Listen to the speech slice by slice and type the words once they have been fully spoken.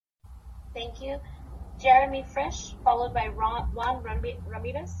Thank you. Jeremy Frisch, followed by Juan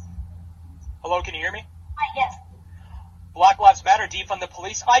Ramirez. Hello, can you hear me? Hi, yes. Black Lives Matter, defund the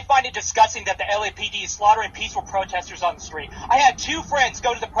police. I find it disgusting that the LAPD is slaughtering peaceful protesters on the street. I had 2 friends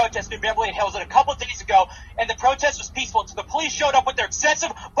go to the protest in Beverly Hills a couple of days ago, and the protest was peaceful until the police showed up with their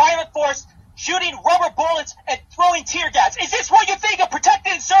excessive violent force, shooting rubber bullets and throwing tear gas. Is this what you think of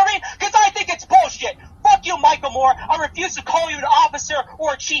protecting and serving? Because I think it's bullshit. Fuck you, Michael Moore. I refuse to call you an officer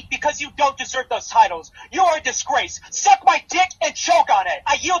or a chief because you don't deserve those titles. You are a disgrace. Suck my dick and choke on it.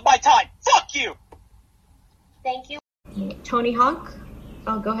 I yield my time. Fuck you. Thank you. Tony Hawk,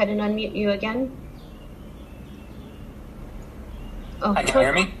 I'll go ahead and unmute you again. Oh, Hi, can you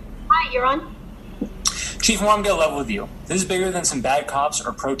hear me? Hi, you're on. Chief, I want to get a level with you. This is bigger than some bad cops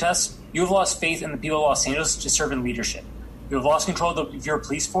or protests. You have lost faith in the people of Los Angeles to serve in leadership. You have lost control of your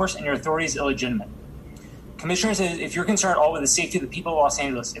police force, and your authority is illegitimate. Commissioner says if you're concerned at all with the safety of the people of Los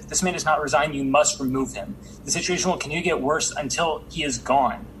Angeles, if this man does not resign, you must remove him. The situation will continue to get worse until he is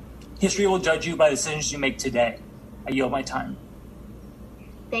gone. History will judge you by the decisions you make today. I yield my time.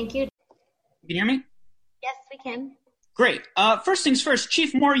 Thank you. You can hear me? Yes, we can. Great. First things first,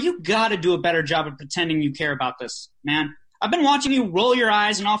 Chief Moore, you gotta do a better job of pretending you care about this, man. I've been watching you roll your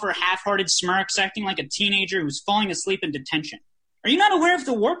eyes and offer half-hearted smirks, acting like a teenager who's falling asleep in detention. Are you not aware of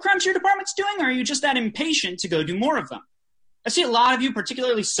the war crimes your department's doing, or are you just that impatient to go do more of them? I see a lot of you,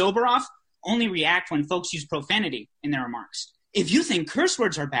 particularly Soberoff, only react when folks use profanity in their remarks. If you think curse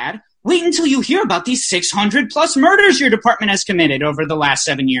words are bad, wait until you hear about these 600-plus murders your department has committed over the last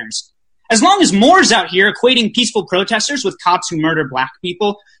 7 years. As long as Moore's out here equating peaceful protesters with cops who murder black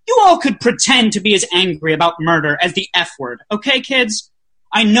people, you all could pretend to be as angry about murder as the F word. Okay, kids?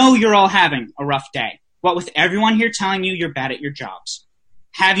 I know you're all having a rough day, what with everyone here telling you you're bad at your jobs.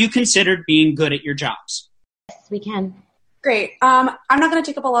 Have you considered being good at your jobs? Yes, we can. Great. I'm not going to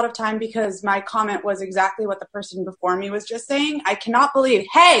take up a lot of time because my comment was exactly what the person before me was just saying. I cannot believe,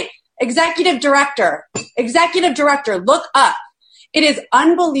 hey, executive director, look up. It is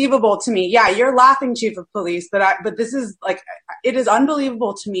unbelievable to me. Yeah, you're laughing, chief of police, but this is like, it is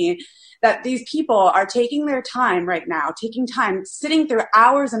unbelievable to me that these people are taking their time right now, sitting through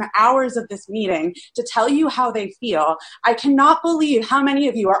hours and hours of this meeting to tell you how they feel. I cannot believe how many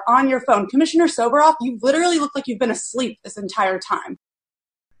of you are on your phone. Commissioner Soberoff, you literally look like you've been asleep this entire time.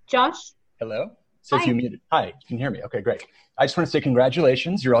 Josh? Hello? Says Hi. you muted. Hi, you can hear me. Okay, great. I just want to say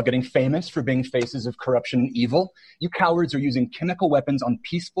congratulations. You're all getting famous for being faces of corruption and evil. You cowards are using chemical weapons on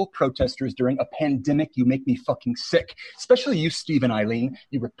peaceful protesters during a pandemic. You make me fucking sick. Especially you, Steve and Eileen,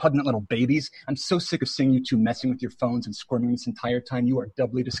 you repugnant little babies. I'm so sick of seeing you two messing with your phones and squirming this entire time. You are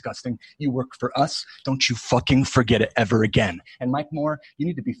doubly disgusting. You work for us. Don't you fucking forget it ever again. And Mike Moore, you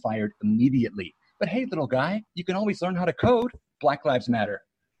need to be fired immediately. But hey, little guy, you can always learn how to code. Black Lives Matter.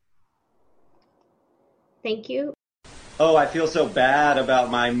 Thank you. Oh, I feel so bad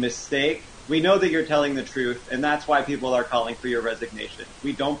about my mistake. We know that you're telling the truth, and that's why people are calling for your resignation.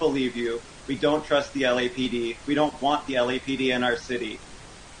 We don't believe you. We don't trust the LAPD. We don't want the LAPD in our city.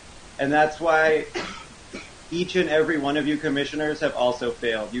 And that's why each and every one of you commissioners have also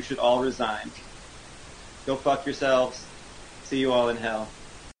failed. You should all resign. Go fuck yourselves. See you all in hell.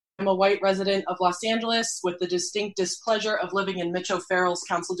 I'm a white resident of Los Angeles with the distinct displeasure of living in Mitch O'Farrell's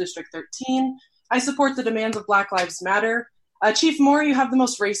Council District 13. I support the demands of Black Lives Matter. Chief Moore, you have the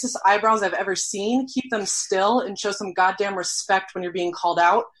most racist eyebrows I've ever seen. Keep them still and show some goddamn respect when you're being called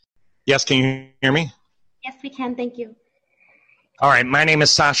out. Yes, can you hear me? Yes, we can. Thank you. All right, my name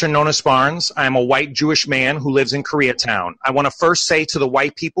is Sasha Nonis Barnes. I'm a white Jewish man who lives in Koreatown. I want to first say to the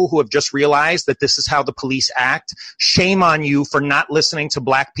white people who have just realized that this is how the police act, shame on you for not listening to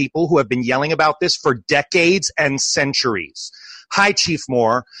black people who have been yelling about this for decades and centuries. Hi, Chief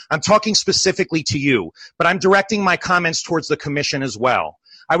Moore. I'm talking specifically to you, but I'm directing my comments towards the commission as well.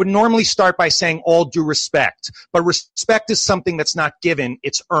 I would normally start by saying all due respect, but respect is something that's not given,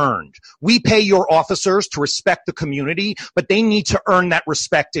 it's earned. We pay your officers to respect the community, but they need to earn that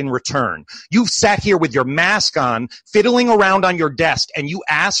respect in return. You've sat here with your mask on, fiddling around on your desk, and you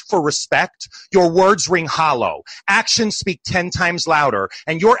ask for respect? Your words ring hollow. Actions speak 10 times louder,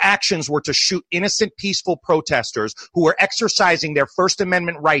 and your actions were to shoot innocent, peaceful protesters who were exercising their First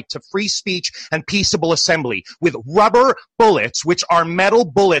Amendment right to free speech and peaceable assembly with rubber bullets, which are metal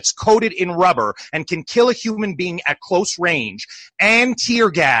bullets coated in rubber and can kill a human being at close range, and tear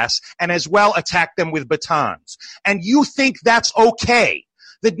gas, and as well attack them with batons. And you think that's okay.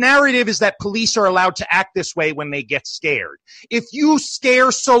 The narrative is that police are allowed to act this way when they get scared. If you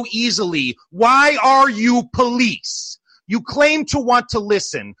scare so easily, why are you police? You claim to want to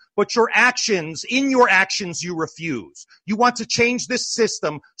listen, but in your actions, you refuse. You want to change this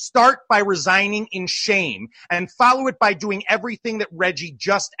system. Start by resigning in shame and follow it by doing everything that Reggie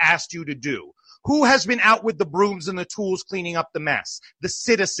just asked you to do. Who has been out with the brooms and the tools cleaning up the mess? The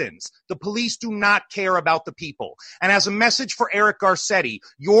citizens. The police do not care about the people. And as a message for Eric Garcetti,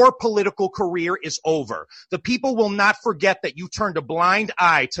 your political career is over. The people will not forget that you turned a blind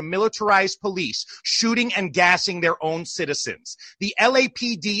eye to militarized police shooting and gassing their own citizens. The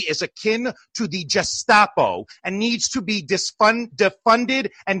LAPD is akin to the Gestapo and needs to be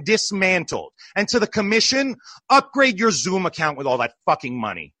defunded and dismantled. And to the commission, upgrade your Zoom account with all that fucking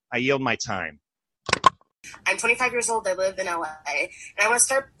money. I yield my time. I'm 25 years old. I live in LA. And I want to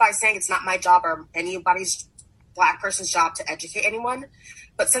start by saying it's not my job or anybody's Black person's job to educate anyone.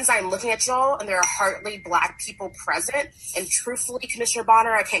 But since I'm looking at y'all and there are hardly Black people present, and truthfully, Commissioner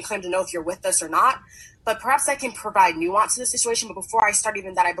Bonner, I can't claim to know if you're with us or not, but perhaps I can provide nuance to the situation. But before I start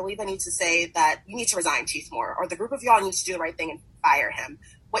even that, I believe I need to say that you need to resign, Chief Moore, or the group of y'all needs to do the right thing and fire him.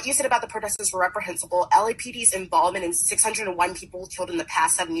 What you said about the protesters were reprehensible. LAPD's involvement in 601 people killed in the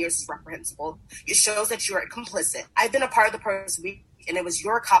past 7 years is reprehensible. It shows that you are complicit. I've been a part of the protest week, and it was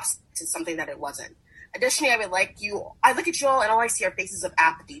your cops to something that it wasn't. Additionally, I look at you all and all I see are faces of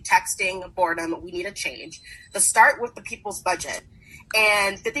apathy, texting, boredom. We need a change. Let's start with the people's budget.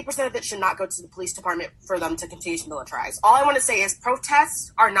 And 50% of it should not go to the police department for them to continue to militarize. All I want to say is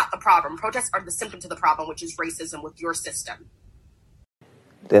protests are not the problem. Protests are the symptom to the problem, which is racism with your system.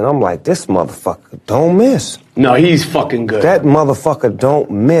 Then I'm like, this motherfucker don't miss. No, he's fucking good. That motherfucker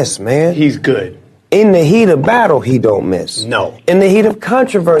don't miss, man. He's good. In the heat of battle, he don't miss. No. In the heat of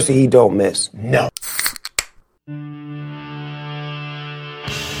controversy, he don't miss. No.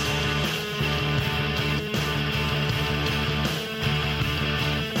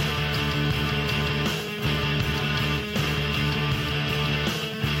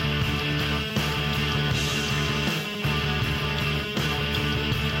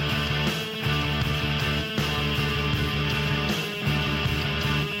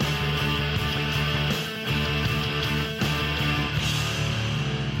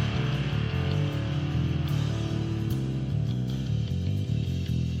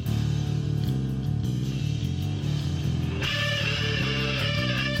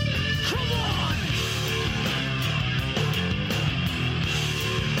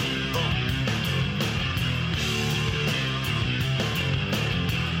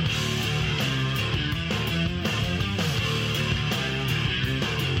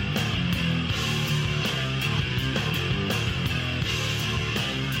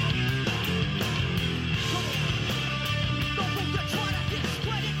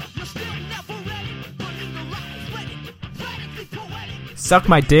 Suck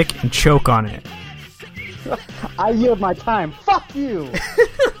my dick and choke on it. I yield my time. Fuck you!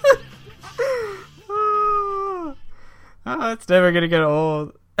 It's never gonna get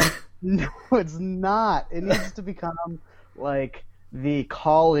old. No, it's not. It needs to become like the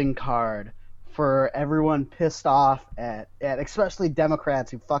calling card for everyone pissed off at especially Democrats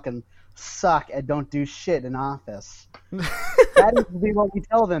who fucking suck and don't do shit in office. That needs to be what we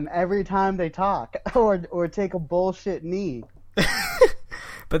tell them every time they talk or take a bullshit knee.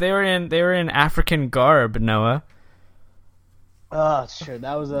 But they were in African garb, Noah. Sure.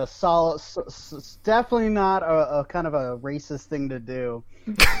 That was a solid, definitely not a kind of a racist thing to do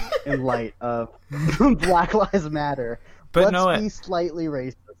in light of Black Lives Matter. But Let's be slightly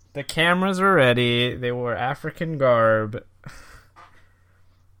racist. The cameras were ready. They wore African garb.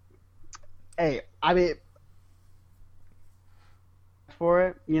 Hey, I mean, for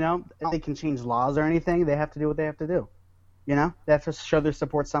it, you know, if they can change laws or anything, they have to do what they have to do. You know, they have to show their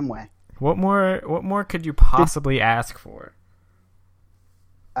support some way. What more could you possibly ask for?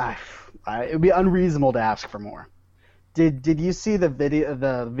 It would be unreasonable to ask for more. Did you see the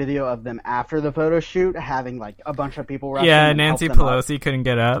video of them after the photo shoot having like a bunch of people? Yeah, Nancy Pelosi couldn't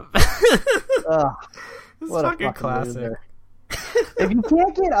get up. What fucking a classic. loser. If you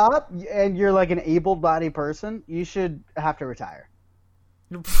can't get up and you're like an able-bodied person, you should have to retire.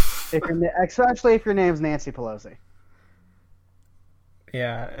 Especially if your name's Nancy Pelosi.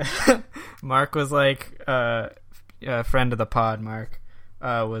 Yeah, Mark was like, a friend of the pod, Mark,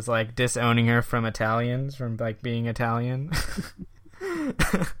 was like disowning her from Italians, from like being Italian.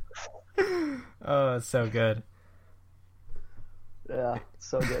 Oh, it's so good. Yeah,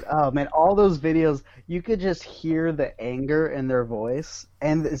 so good. Oh man, all those videos, you could just hear the anger in their voice,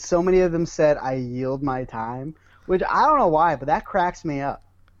 and so many of them said, "I yield my time," which I don't know why, but that cracks me up.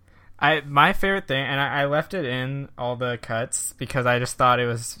 My favorite thing, and I left it in all the cuts because I just thought it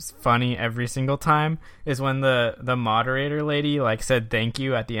was funny every single time, is when the moderator lady like said thank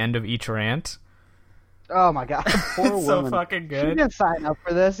you at the end of each rant. Oh my god, poor woman. So fucking good. She didn't sign up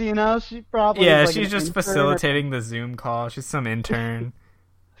for this, you know. She probably she's just facilitating the Zoom call. She's some intern.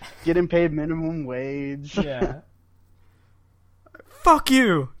 Getting paid minimum wage. Yeah. Fuck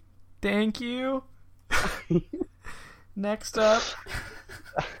you. Thank you. Next up.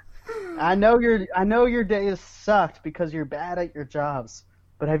 I know your days sucked because you're bad at your jobs.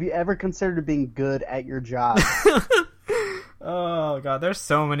 But have you ever considered being good at your job? Oh god, there's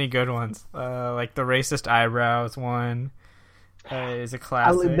so many good ones. Like the racist eyebrows one is a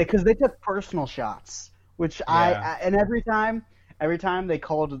classic because they took personal shots, which and every time they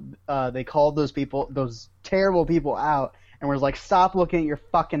called those terrible people out and was like, stop looking at your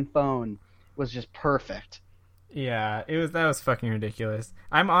fucking phone, was just perfect. Yeah, that was fucking ridiculous.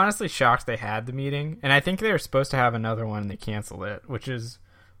 I'm honestly shocked they had the meeting, and I think they were supposed to have another one and they canceled it, which is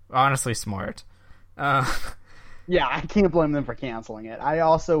honestly smart. Yeah, I can't blame them for canceling it. I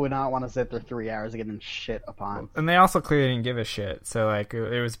also would not want to sit there 3 hours getting shit upon. And they also clearly didn't give a shit, so like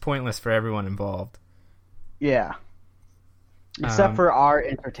it was pointless for everyone involved. Yeah. Except for our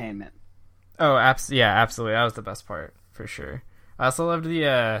entertainment. Oh, yeah, absolutely. That was the best part, for sure. I also loved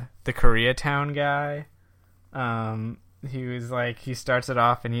the Koreatown guy. He was like, he starts it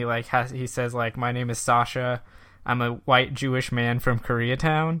off and he says like, my name is Sasha. I'm a white Jewish man from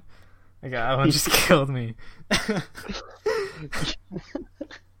Koreatown. Like, that one just killed me.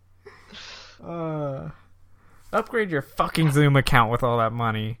 Upgrade your fucking Zoom account with all that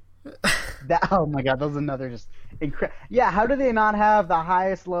money. Oh my god, that was another just incredible. Yeah, how do they not have the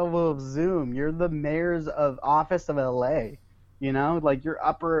highest level of Zoom? You're the mayor's office of LA. You know, like you're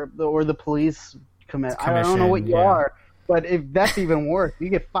or the police commission. I don't know what you are, but if that's even worse, you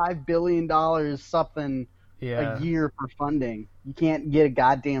get $5 billion something a year for funding. You can't get a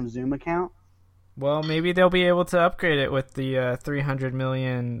goddamn Zoom account. Well, maybe they'll be able to upgrade it with the $300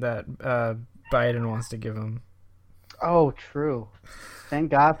 million that Biden wants to give them. Oh, true. Thank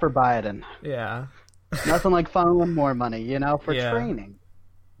God for Biden. Yeah. Nothing like funneling more money, you know, for training.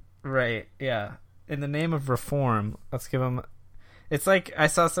 Right. Yeah. In the name of reform, let's give them. It's like I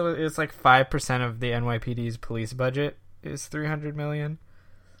saw it's like 5% of the NYPD's police budget is $300 million.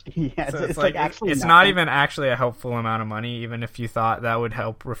 Yeah, so it's like actually it's not even actually a helpful amount of money, even if you thought that would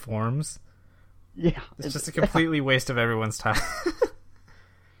help reforms. Yeah, it's just a completely waste of everyone's time.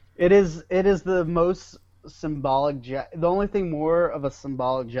 It is the most symbolic. The only thing more of a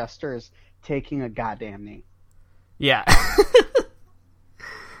symbolic gesture is taking a goddamn knee. Yeah.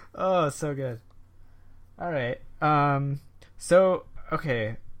 Oh, so good. All right. So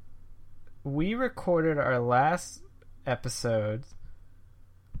okay, we recorded our last episode.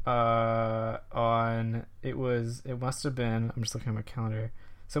 It must have been. I'm just looking at my calendar.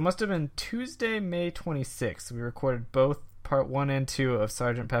 So it must have been Tuesday, May 26th. We recorded both part 1 and 2 of the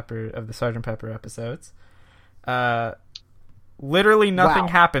Sgt. Pepper episodes. Literally nothing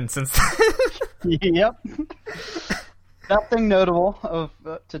happened since then. Yep. Nothing notable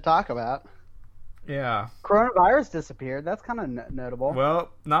to talk about. Yeah. Coronavirus disappeared. That's kind of notable.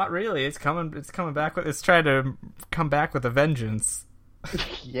 Well, not really. It's coming back with. It's trying to come back with a vengeance.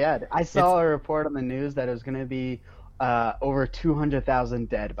 Yeah, I saw a report on the news that it was going to be over 200,000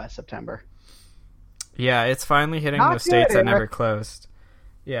 dead by September. Yeah, it's finally hitting not those states good, that never closed.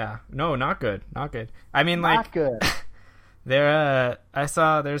 Yeah, no, not good, not good. I mean, like, not good. I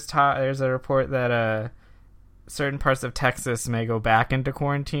saw there's a report that certain parts of Texas may go back into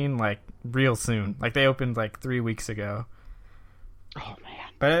quarantine like real soon. Like they opened like 3 weeks ago. Oh man,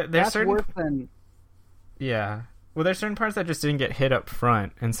 but there's certain worse than. Yeah. Well, there's certain parts that just didn't get hit up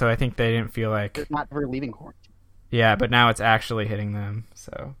front, and so I think they didn't feel like... They're not ever leaving quarantine. Yeah, but now it's actually hitting them,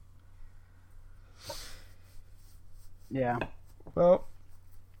 so... Yeah. Well,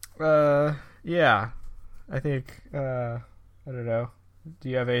 yeah. I think, I don't know. Do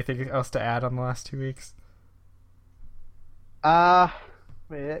you have anything else to add on the last 2 weeks? Bunch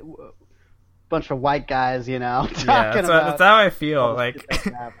of white guys, you know, talking that's how I feel, like...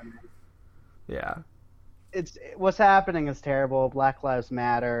 Yeah. It's what's happening is terrible. Black Lives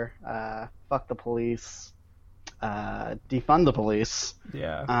Matter. Fuck the police. Defund the police.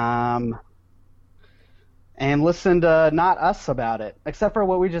 Yeah. And listen to not us about it, except for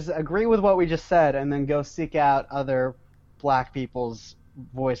what we just agree with what we just said, and then go seek out other black people's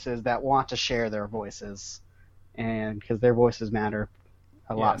voices that want to share their voices, and because their voices matter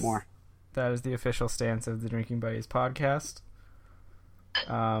a lot more. That is the official stance of the Drinking Buddies podcast.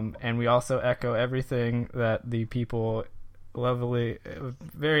 And we also echo everything that the people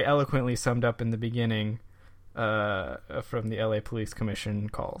very eloquently summed up in the beginning from the LA Police Commission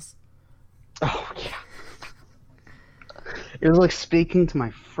calls. Oh yeah. It was like speaking to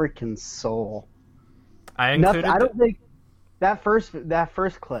my freaking soul. I don't think that first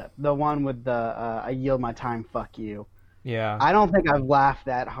clip, the one with the I yield my time, fuck you. Yeah. I don't think I've laughed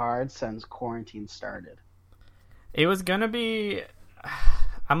that hard since quarantine started. It was gonna be.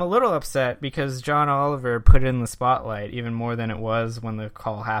 I'm a little upset because John Oliver put it in the spotlight even more than it was when the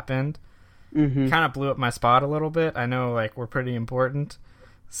call happened. Mm-hmm. Kind of blew up my spot a little bit. I know, like, we're pretty important,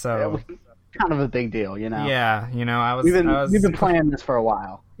 so. Yeah, kind of a big deal, you know. Yeah, you know, we've been playing this for a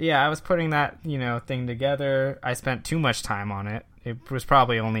while. Yeah, I was putting that, you know, thing together. I spent too much time on it. It was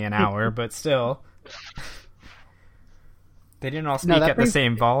probably only an hour, but still. They didn't all speak at the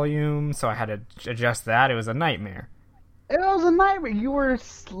same volume, so I had to adjust that. It was a nightmare. It was a nightmare. You were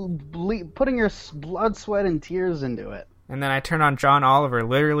putting your blood, sweat, and tears into it. And then I turn on John Oliver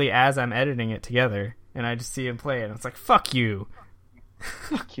literally as I'm editing it together, and I just see him play it, and it's like, fuck you.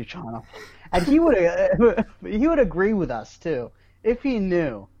 Fuck you, John. And he would agree with us too if he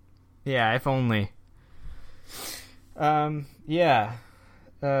knew. Yeah, if only. Yeah.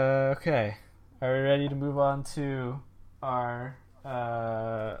 Okay. Are we ready to move on to our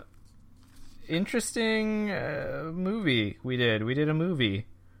interesting movie? We did a movie.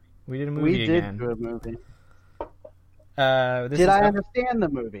 We did a movie again. We did do a movie. Did I understand the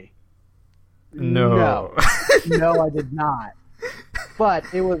movie? No. No, I did not. But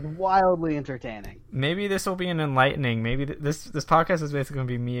it was wildly entertaining. Maybe this will be an enlightening. Maybe this podcast is basically going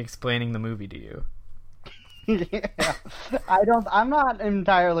to be me explaining the movie to you. Yeah, I'm not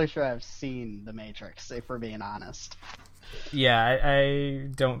entirely sure I've seen The Matrix, if we're being honest. Yeah, I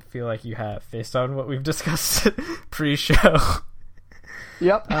don't feel like you have, based on what we've discussed pre-show.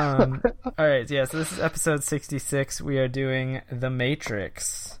 Yep. All right, yeah, so this is episode 66. We are doing The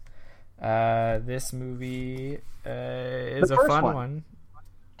Matrix. This movie is a fun one.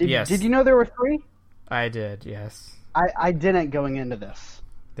 Did you know there were 3? I did, yes. I didn't going into this.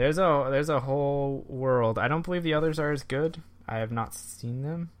 There's a whole world. I don't believe the others are as good. I have not seen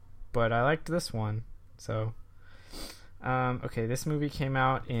them, but I liked this one. So, okay, this movie came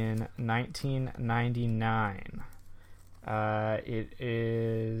out in 1999. It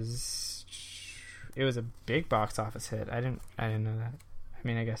was a big box office hit. I didn't know that. I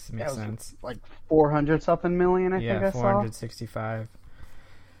mean, I guess it makes sense. Like 400 something million, I think I saw. 465.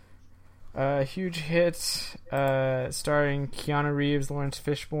 Huge hit, starring Keanu Reeves, Lawrence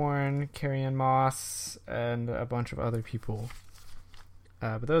Fishburne, Carrie-Anne Moss, and a bunch of other people.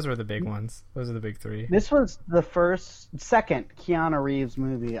 But those were the big ones. Those are the big 3. This was the second Keanu Reeves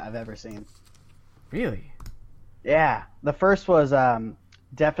movie I've ever seen. Really? Yeah. The first was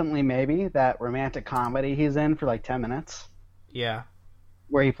Definitely Maybe, that romantic comedy he's in for like 10 minutes. Yeah.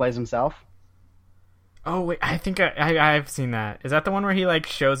 Where he plays himself. Oh wait, I think I've seen that. Is that the one where he like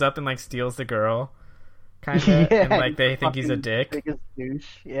shows up and like steals the girl, kind of, yeah, and like they think he's a dick? Biggest douche.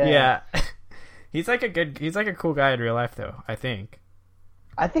 Yeah. Yeah. He's like a cool guy in real life though. I think.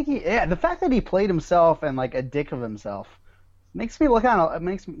 The fact that he played himself and like a dick of himself makes me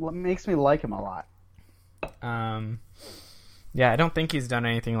makes me like him a lot. Yeah, I don't think he's done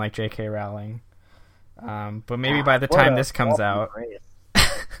anything like J.K. Rowling. But maybe by the time this comes out.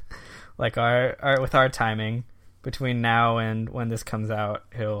 Like with our timing between now and when this comes out,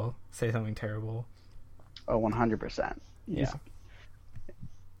 he'll say something terrible. Oh, 100%. Yeah.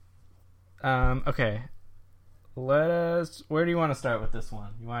 Okay. Where do you want to start with this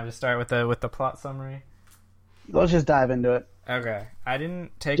one? You want to start with the plot summary? Let's just dive into it. Okay. I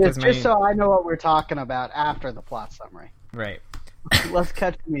didn't take as many. Just so I know what we're talking about after the plot summary. Right. Let's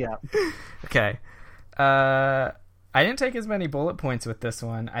catch me up. Okay. I didn't take as many bullet points with this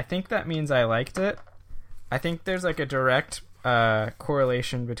one. I think that means I liked it. I think there's like a direct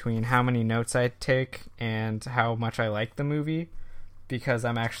correlation between how many notes I take and how much I like the movie, because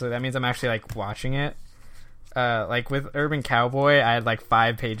that means I'm actually like watching it. Like with Urban Cowboy, I had like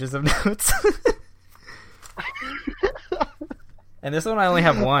 5 pages of notes. And this one I only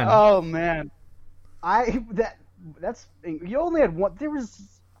have 1. Oh man. That's you only had 1. There was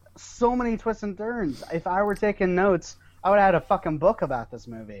so many twists and turns. If I were taking notes, I would have had a fucking book about this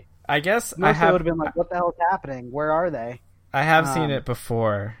movie. I guess I would have been like, what the hell is happening? Where are they? I have seen it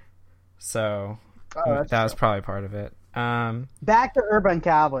before, so that was probably part of it. Back to Urban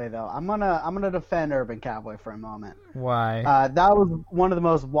Cowboy though. I'm gonna defend Urban Cowboy for a moment. Why? That was one of the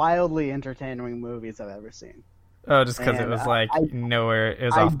most wildly entertaining movies I've ever seen. Oh, just because it was nowhere. It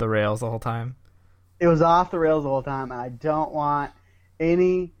was off the rails the whole time. It was off the rails the whole time, and I don't want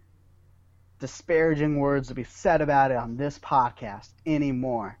any disparaging words to be said about it on this podcast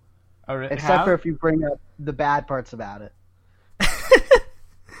anymore. Except how? for if you bring up the bad parts about it.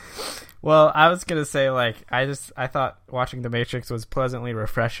 Well, I was gonna say, like, I thought watching The Matrix was pleasantly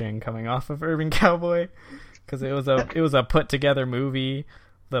refreshing coming off of Urban Cowboy, because it was a put together movie.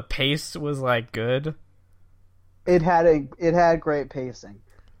 The pace was like good. It had great pacing.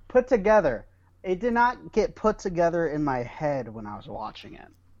 Put together. It did not get put together in my head when I was watching it.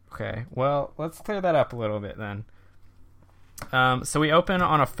 Okay, well, let's clear that up a little bit then. So we open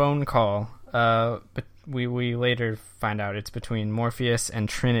on a phone call. But we later find out it's between Morpheus and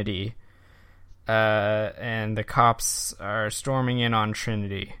Trinity. And the cops are storming in on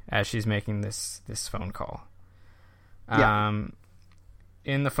Trinity as she's making this phone call.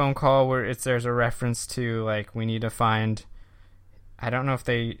 In the phone call, there's a reference to, like, we need to find. I don't know if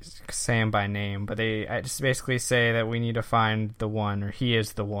they say him by name, but I just basically say that we need to find the one, or he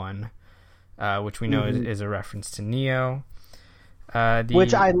is the one, which we know is a reference to Neo.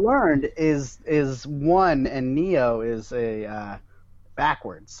 Which I learned is one, and Neo is a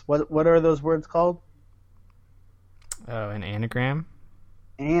backwards. What are those words called? Oh, an anagram?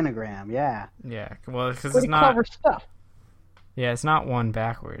 Anagram, yeah. Yeah, well, because it's not clever stuff. Yeah, it's not one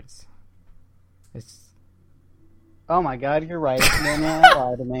backwards. It's. Oh my God, you're right. Don't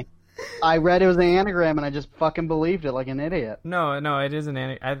lie to me. I read it was an anagram, and I just fucking believed it like an idiot. No, it is an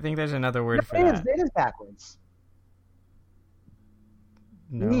anagram. I think there's another word for that. It is backwards.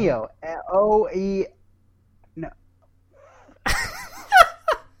 No. Neo. O-E... No.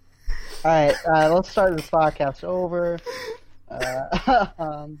 Alright, let's start this podcast over. Back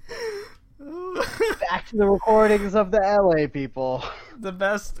to the recordings of the LA people. The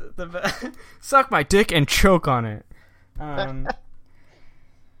best. Suck my dick and choke on it.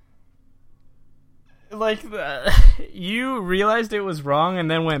 Like, you realized it was wrong and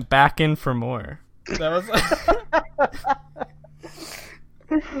then went back in for more. That was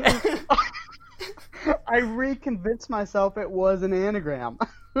I reconvinced myself it was an anagram.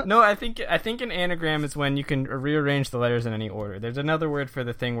 No, I think an anagram is when you can rearrange the letters in any order. There's another word for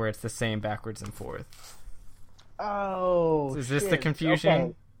the thing where it's the same backwards and forth. Oh, is this the confusion?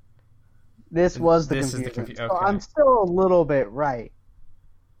 Okay. This was the confusion. Is the okay. So I'm still a little bit right.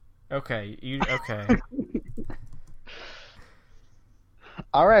 Okay, okay.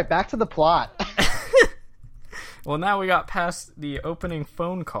 All right, back to the plot. Well, now we got past the opening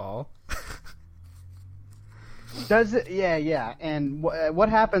phone call. Does it? Yeah. And what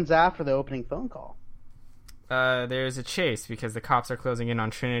happens after the opening phone call? There's a chase because the cops are closing in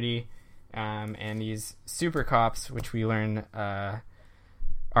on Trinity, and these super cops, which we learn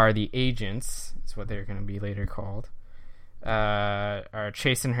are the agents, is what they're going to be later called, are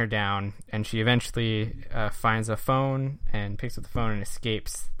chasing her down, and she eventually finds a phone and picks up the phone and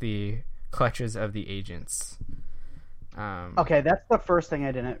escapes the clutches of the agents. Okay, that's the first thing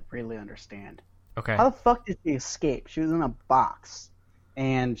I didn't really understand. Okay. How the fuck did she escape? She was in a box,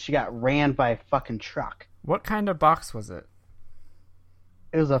 and she got ran by a fucking truck. What kind of box was it?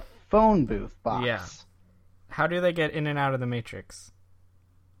 It was a phone booth box. Yeah. How do they get in and out of the Matrix?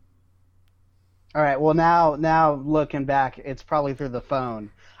 All right, well, now looking back, it's probably through the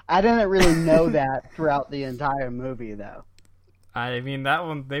phone. I didn't really know that throughout the entire movie, though. I mean, that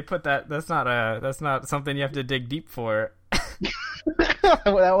one, they put that, that's not something you have to dig deep for.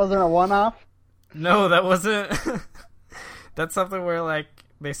 That wasn't a one-off? No, that wasn't. That's something where, like,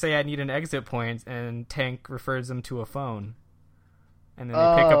 they say I need an exit point, and Tank refers them to a phone. And then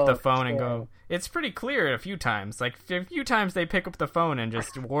they pick up the phone and go. It's pretty clear a few times. Like, a few times they pick up the phone and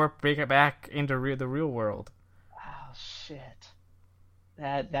just break it back into the real world. Oh, shit.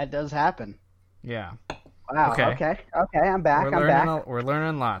 That does happen. Yeah. Wow, okay, I'm back, We're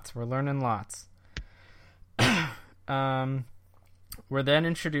learning lots. We're then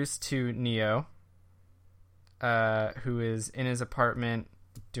introduced to Neo, who is in his apartment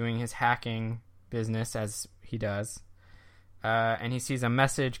doing his hacking business, as he does. And he sees a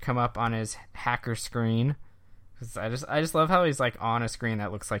message come up on his hacker screen. I just love how he's, like, on a screen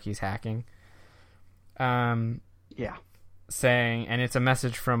that looks like he's hacking. Yeah. Saying, and it's a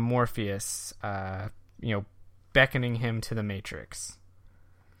message from Morpheus, beckoning him to the Matrix.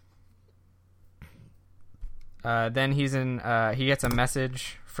 Then he gets a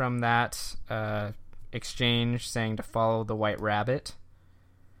message from that exchange saying to follow the White Rabbit.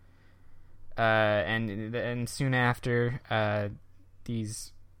 And soon after,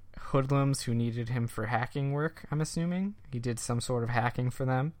 these hoodlums who needed him for hacking work, I'm assuming he did some sort of hacking for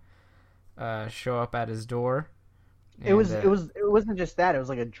them, show up at his door. It wasn't just that. It was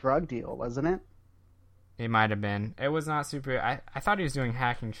like a drug deal, wasn't it? It might have been. It was not super. I thought he was doing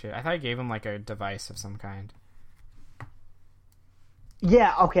hacking shit. I thought he gave him like a device of some kind.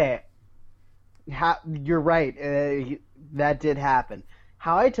 Yeah, okay. You're right. That did happen.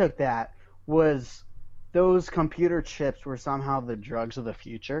 How I took that was those computer chips were somehow the drugs of the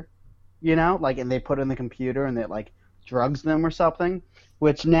future. You know? Like, and they put it in the computer and it, like, drugs them or something.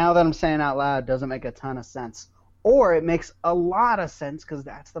 Which, now that I'm saying out loud, doesn't make a ton of sense. Or it makes a lot of sense because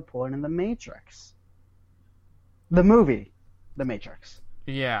that's the point in The Matrix. The movie, The Matrix.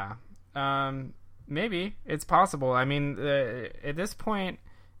 Yeah. Maybe. It's possible. I mean, at this point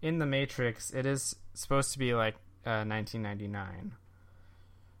in The Matrix, it is supposed to be like 1999.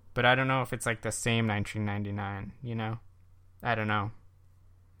 But I don't know if it's like the same 1999, you know? I don't know.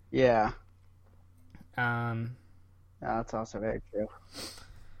 Yeah. That's also very true.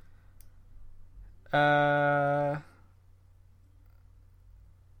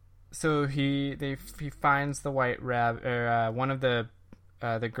 So he finds the white rabbit, or one of the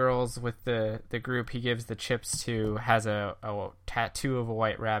girls with the group he gives the chips to has a tattoo of a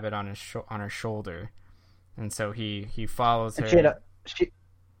white rabbit on her shoulder, and so he follows her.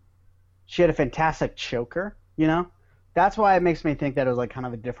 She had a fantastic choker, you know? That's why it makes me think that it was like kind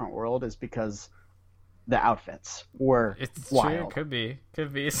of a different world, is because the outfits were wild. True, could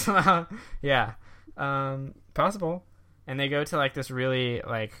be. So, yeah, possible. And they go to like this really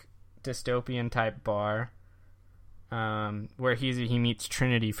like dystopian type bar, where he meets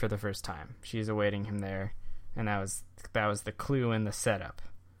Trinity for the first time. She's awaiting him there, and that was the clue in the setup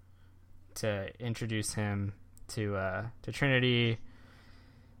to introduce him to Trinity.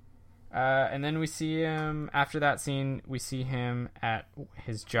 And then we see him after that scene. We see him at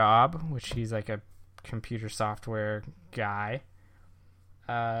his job, which he's like a computer software guy.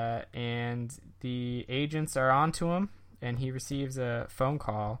 And the agents are onto him, and he receives a phone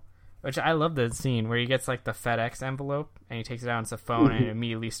call, which I love the scene where he gets like the FedEx envelope and he takes it out on his phone and it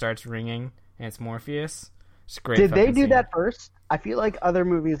immediately starts ringing, and it's Morpheus. It's great. Did they do scene. that first? I feel like other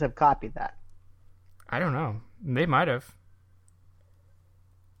movies have copied that. I don't know. They might have.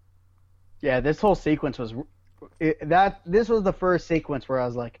 Yeah, this whole sequence was this was the first sequence where I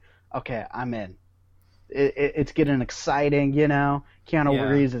was like, okay, I'm in. It's getting exciting, you know. Keanu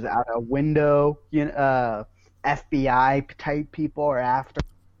Reeves is out a window. FBI type people are after.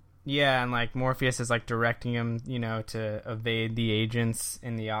 Yeah, and like Morpheus is like directing him, you know, to evade the agents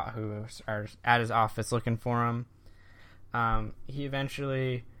in the who are at his office looking for him. He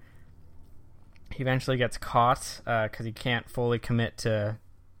eventually gets caught because he can't fully commit to,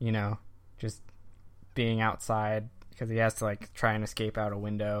 you know, just being outside, because he has to like try and escape out a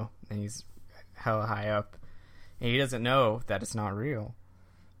window, and he's hella high up, and he doesn't know that it's not real.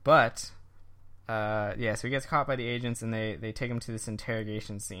 But so he gets caught by the agents, and they take him to this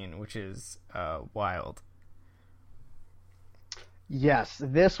interrogation scene, which is wild. Yes,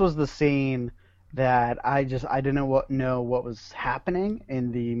 this was the scene that I didn't know what was happening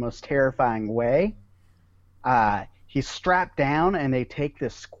in the most terrifying way. He's strapped down, and they take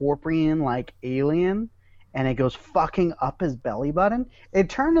this scorpion-like alien, and it goes fucking up his belly button. It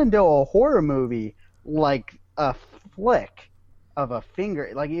turned into a horror movie, like a flick of a finger.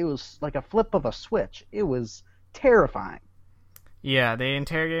 Like, it was like a flip of a switch. It was terrifying. Yeah, they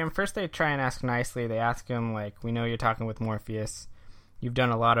interrogate him. First, they try and ask nicely. They ask him, like, we know you're talking with Morpheus. You've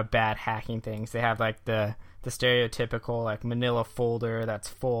done a lot of bad hacking things. They have, like, the stereotypical, like, manila folder that's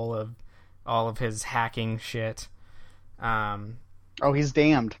full of all of his hacking shit. He's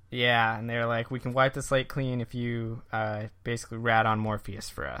damned. Yeah, and they're like, we can wipe the slate clean if you basically rat on Morpheus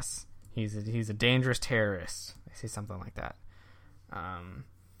for us. He's a dangerous terrorist. They say something like that.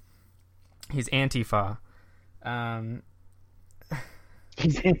 He's Antifa.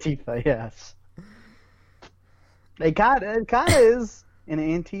 He's Antifa, yes. It kind of is an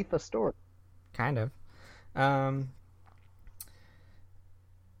Antifa story. Kind of.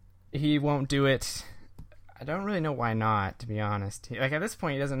 He won't do it. I don't really know why not, to be honest. Like, at this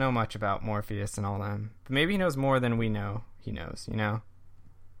point, he doesn't know much about Morpheus and all them. But maybe he knows more than we know he knows, you know?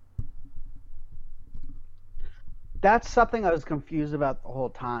 That's something I was confused about the whole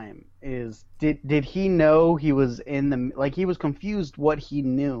time, is did he know he was in the... Like, he was confused what he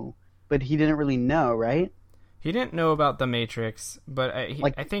knew, but he didn't really know, right? He didn't know about the Matrix, but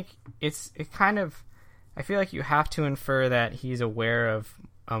I think it kind of... I feel like you have to infer that he's aware of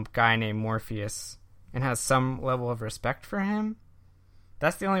a guy named Morpheus and has some level of respect for him.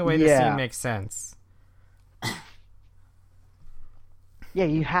 That's the only way the scene makes sense. Yeah,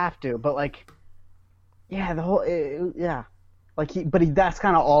 you have to, but like, yeah, the whole, like that's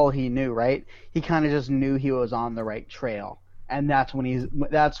kind of all he knew, right? He kind of just knew he was on the right trail, and that's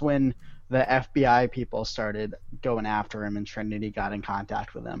when the FBI people started going after him, and Trinity got in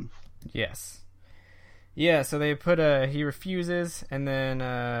contact with him. Yes. Yeah, so they he refuses, and then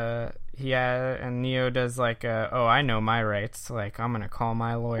and Neo does like oh, I know my rights, like I'm gonna call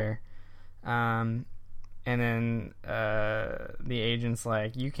my lawyer. And then the agent's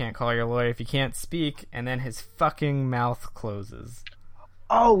like, you can't call your lawyer if you can't speak, and then his fucking mouth closes.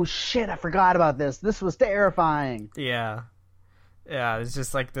 Oh shit, I forgot about this. This was terrifying. Yeah, it's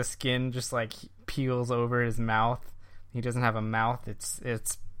just like the skin just like peels over his mouth. He doesn't have a mouth.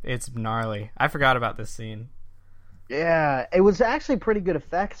 It's gnarly. I forgot about this scene. Yeah, it was actually pretty good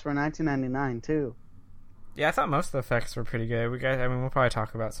effects for 1999 too. Yeah, I thought most of the effects were pretty good. We'll probably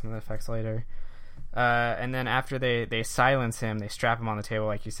talk about some of the effects later. And then after they silence him, they strap him on the table,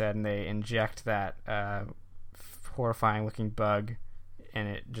 like you said, and they inject that horrifying looking bug, and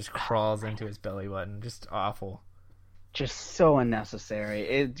it just crawls into his belly button. Just awful. Just so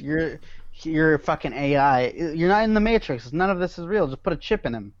unnecessary. You're fucking AI. You're not in the Matrix. None of this is real. Just put a chip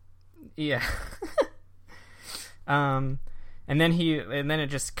in him. Yeah. And then it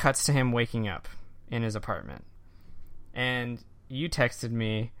just cuts to him waking up in his apartment. And you texted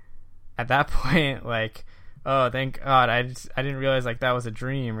me at that point like, oh, thank God, I didn't realize like that was a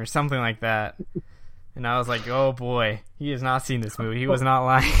dream or something like that. And I was like, oh boy, he has not seen this movie. He was not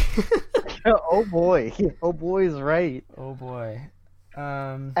lying. Oh boy. Oh boy's right. Oh boy.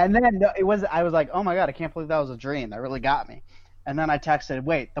 And then I was like, oh my God, I can't believe that was a dream. That really got me. And then I texted,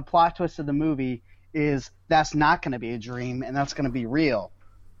 wait, the plot twist of the movie is that's not going to be a dream and that's going to be real.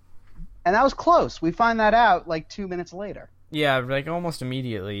 And that was close. We find that out like 2 minutes later. Yeah, like almost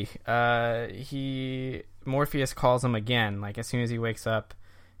immediately. Morpheus calls him again, like as soon as he wakes up,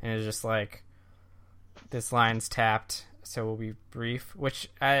 and is just like, this line's tapped, so we'll be brief. Which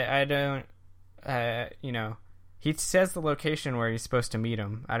I don't, he says the location where he's supposed to meet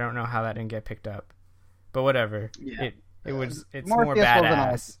him. I don't know how that didn't get picked up, but whatever. Yeah. It's more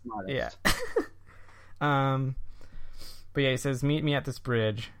badass. Yeah. But yeah, he says, meet me at this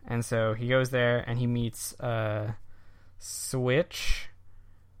bridge. And so he goes there and he meets Switch.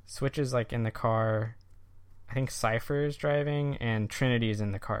 Switch is like in the car. I think Cypher is driving and Trinity is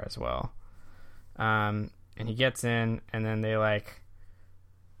in the car as well. And he gets in and then they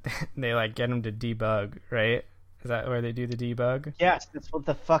get him to debug, right? Is that where they do the debug? Yes, that's what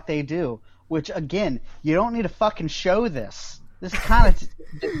the fuck they do. Which, again, you don't need to fucking show this. This is kind of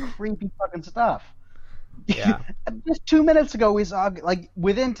creepy fucking stuff. Yeah. Just 2 minutes ago, we saw, like,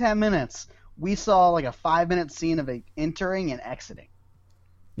 within 10 minutes, we saw, like, a 5-minute scene of it entering and exiting.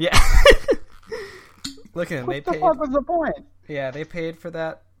 Yeah. Look at him. What the fuck was the point? Yeah, they paid for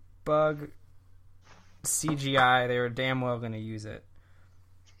that bug CGI. They were damn well going to use it.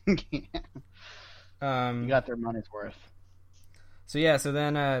 You got their money's worth. So yeah, so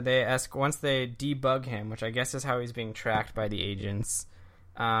then once they debug him, which I guess is how he's being tracked by the agents,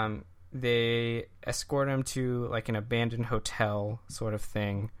 they escort him to like an abandoned hotel sort of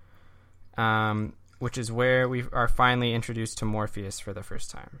thing, which is where we are finally introduced to Morpheus for the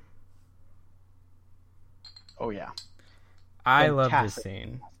first time. Oh yeah, I love this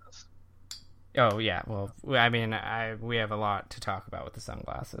scene. Oh yeah, well, I mean, we have a lot to talk about with the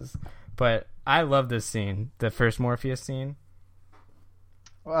sunglasses, but I love this scene, the first Morpheus scene.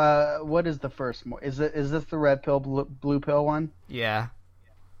 What is the first? Is this the red pill, blue pill one? Yeah.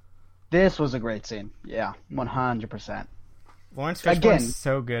 This was a great scene. Yeah, 100%. Lawrence Fishburne's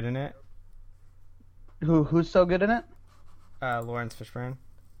so good in it. Who's so good in it? Lawrence Fishburne.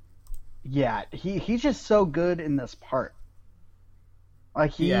 Yeah, he's just so good in this part.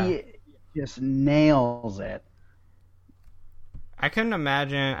 Like he just nails it. I couldn't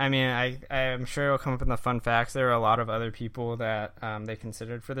imagine. I mean, I'm sure it'll come up in the fun facts. There are a lot of other people that they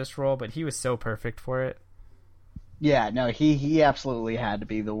considered for this role, but he was so perfect for it. Yeah, no, he absolutely had to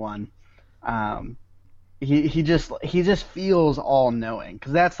be the one. He just feels all knowing,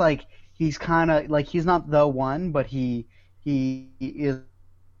 because that's like he's kind of like he's not the one, but he is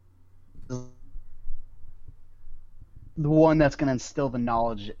the one that's going to instill the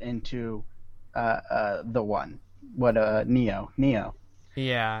knowledge into the one. Neo.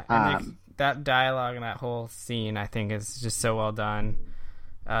 Yeah, and that dialogue and that whole scene, I think, is just so well done.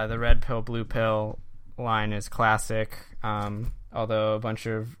 The red pill, blue pill line is classic, although a bunch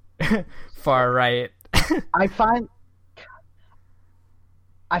of far right. I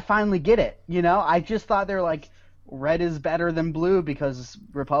finally get it. You know, I just thought they're like red is better than blue because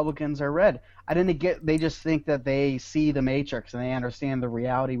Republicans are red. I didn't get. They just think that they see the Matrix and they understand the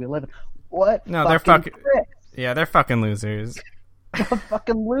reality we live in. What? No, they're fucking. Yeah, they're fucking losers. They're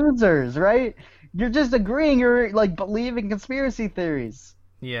fucking losers, right? You're just agreeing. You're like believing conspiracy theories.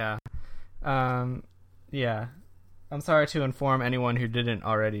 Yeah. Yeah. I'm sorry to inform anyone who didn't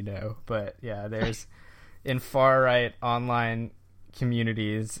already know, but yeah, there's in far right online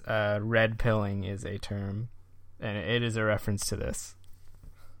communities, red pilling is a term, and it is a reference to this.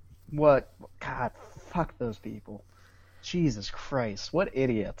 What? God, fuck those people. Jesus Christ, what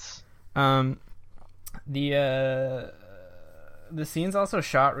idiots. The scene's also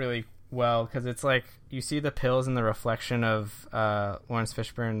shot really well because it's like you see the pills in the reflection of Lawrence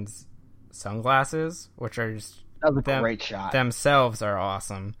Fishburne's sunglasses, which are just that was a great shot. Themselves are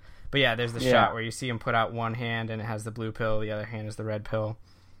awesome. But yeah, there's the Yeah. shot where you see him put out one hand and it has the blue pill, the other hand is the red pill.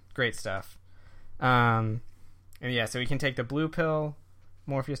 Great stuff. And yeah, so he can take the blue pill.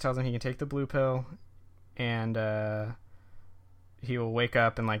 Morpheus tells him he can take the blue pill, and he will wake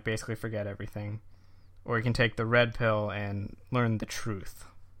up and like basically forget everything. Or he can take the red pill and learn the truth,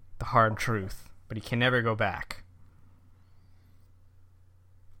 the hard truth, but he can never go back.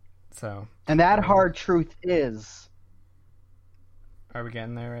 So, And that hard truth is are we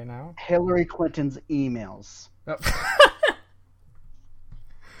getting there right now? Hillary Clinton's emails. Oh.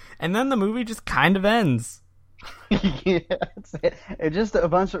 And then the movie just kind of ends. Yeah, it's just a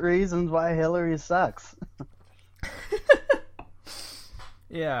bunch of reasons why Hillary sucks.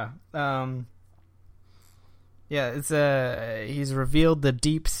 Yeah. Yeah, it's he's revealed the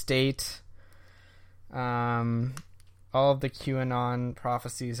deep state. All of the QAnon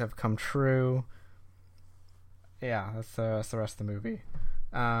prophecies have come true. Yeah, that's the rest of the movie.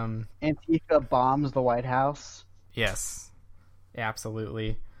 Antifa bombs the White House. Yes,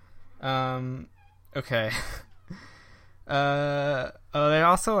 absolutely. Okay. They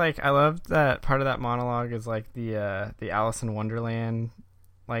also I love that part of that monologue is like the Alice in Wonderland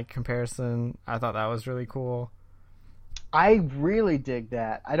comparison. I thought that was really cool. I really dig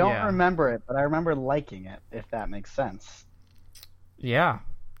that. I don't Yeah. remember it, but I remember liking it, if that makes sense. Yeah,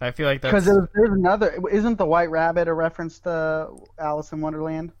 I feel like that's Because there's another... Isn't the White Rabbit a reference to Alice in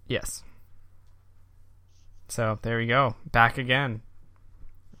Wonderland? Yes. So, there we go. Back again.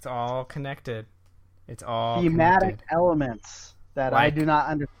 It's all connected. It's all Thematic connected. elements that I Like do not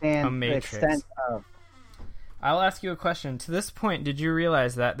a understand the Matrix. extent of. I'll ask you a question. To this point, did you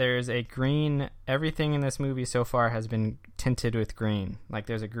realize that there's a green... Everything in this movie so far has been tinted with green. Like,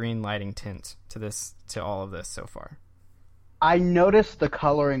 there's a green lighting tint to all of this so far. I noticed the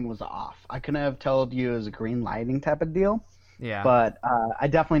coloring was off. I couldn't have told you it was a green lighting type of deal. Yeah. But I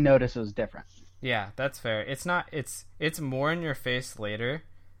definitely noticed it was different. Yeah, that's fair. It's not... It's more in your face later,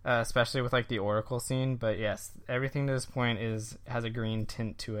 especially with, the Oracle scene. But, yes, everything to this point has a green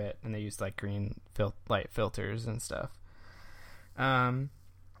tint to it, and they use, green light filters and stuff. So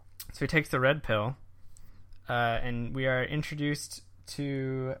he takes the red pill, and we are introduced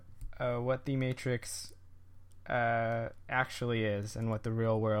to what the Matrix actually is and what the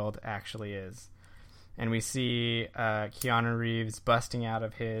real world actually is. And we see Keanu Reeves busting out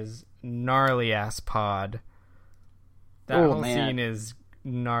of his gnarly-ass pod. That whole scene is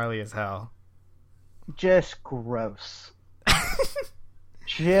gnarly as hell. Just gross.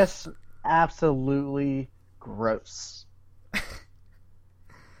 Just absolutely gross.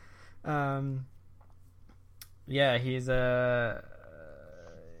 Yeah, he's and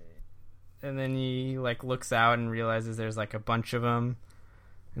then he looks out and realizes there's a bunch of them,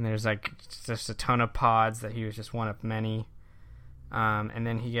 and there's just a ton of pods that he was just one of many. And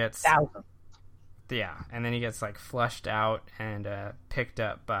then he gets thousands. Yeah, and then he gets flushed out and picked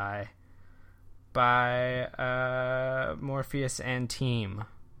up by Morpheus and team.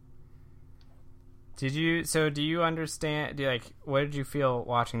 Do you understand? What did you feel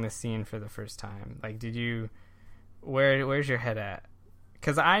watching this scene for the first time? Where's your head at?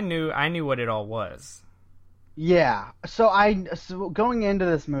 Because I knew what it all was. Yeah. So going into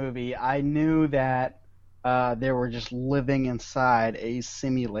this movie, I knew that they were just living inside a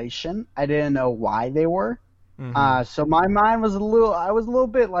simulation. I didn't know why they were. Mm-hmm. So my mind was a little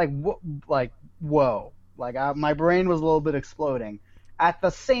bit whoa. My brain was a little bit exploding. At the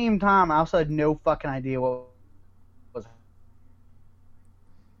same time, I also had no fucking idea what was.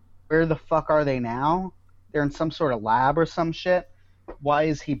 Where the fuck are they now? They're in some sort of lab or some shit. Why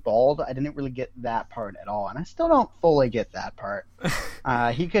is he bald? I didn't really get that part at all, and I still don't fully get that part.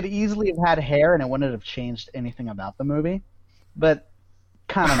 He could easily have had hair, and it wouldn't have changed anything about the movie, but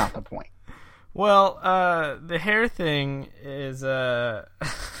kind of not the point. Well, the hair thing is to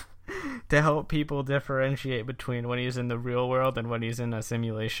help people differentiate between when he's in the real world and when he's in a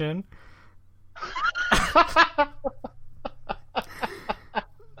simulation.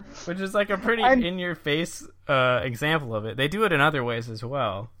 Which is a pretty in-your-face example of it. They do it in other ways as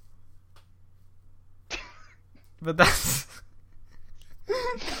well. But that's...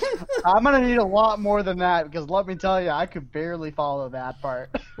 I'm gonna need a lot more than that because let me tell you, I could barely follow that part.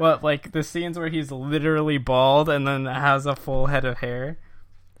 What, like the scenes where he's literally bald and then has a full head of hair?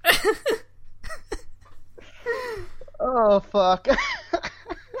 Oh fuck.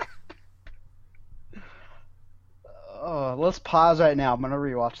 Oh, let's pause right now. I'm gonna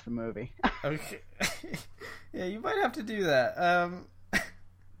rewatch the movie. Okay. Yeah, you might have to do that.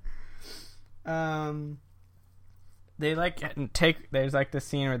 They there's like this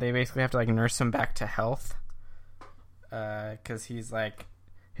scene where they basically have to like nurse him back to health. Cause he's like,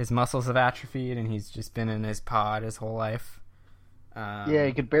 his muscles have atrophied and he's just been in his pod his whole life. Yeah,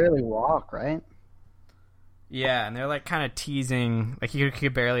 he could barely walk, right? Yeah, and they're like kind of teasing, like he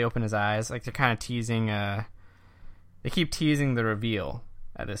could barely open his eyes. Like they're kind of teasing, they keep teasing the reveal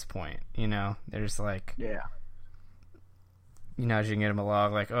at this point, you know? They're just like, yeah, nudging him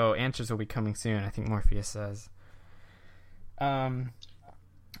along, like, oh, answers will be coming soon, I think Morpheus says. A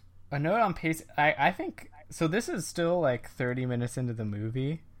note on pace, I think, so this is still like 30 minutes into the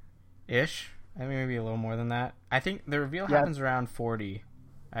movie-ish. I think maybe a little more than that. I think the reveal happens around 40.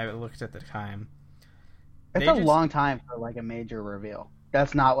 I looked at the time. It's a long time for like a major reveal.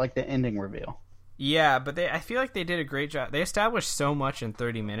 That's not like the ending reveal. Yeah, but I feel like they did a great job. They established so much in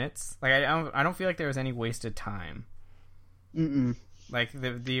 30 minutes. Like I don't feel like there was any wasted time. Mm-mm. Like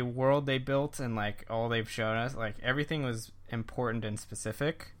the world they built and like all they've shown us, like everything was important and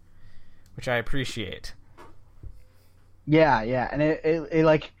specific, which I appreciate. Yeah, and it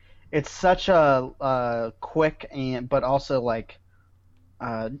like it's such a quick and but also like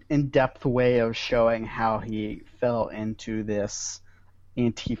in-depth way of showing how he fell into this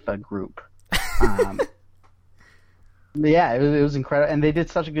Antifa group. Yeah, it was incredible, and they did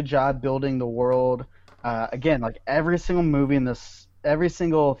such a good job building the world. Again, like every single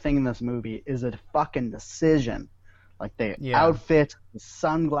thing in this movie is a fucking decision. Like the outfits, the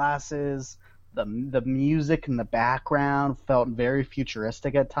sunglasses, the music in the background felt very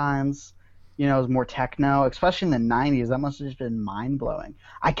futuristic at times. You know, it was more techno, especially in the 90s. That must have just been mind-blowing.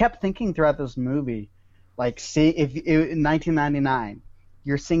 I kept thinking throughout this movie, like, see, if in 1999,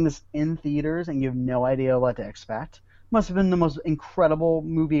 you're seeing this in theaters and you have no idea what to expect, must have been the most incredible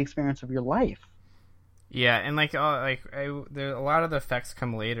movie experience of your life. Yeah, and like there a lot of the effects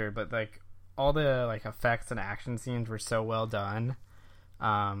come later, but like all the like effects and action scenes were so well done.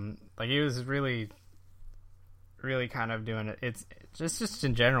 Like it was really kind of doing it. It's just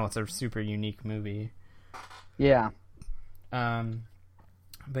in general, it's a super unique movie. Yeah.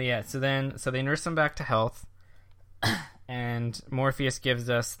 But yeah, so they nurse him back to health, and Morpheus gives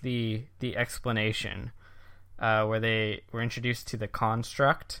us the explanation, where they were introduced to the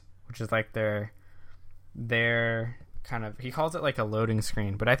construct, which is like their kind of, he calls it like a loading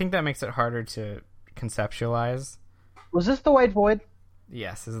screen, but I think that makes it harder to conceptualize. Was this the White Void?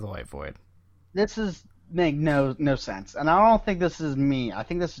 Yes, this is the White Void. This is make no sense, and I don't think this is me. I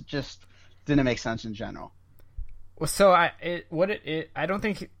think this just didn't make sense in general. Well, so I don't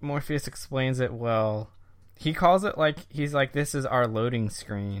think Morpheus explains it well. He calls it like, he's like, this is our loading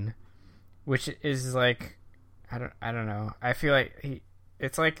screen, which is like, I don't know. I feel like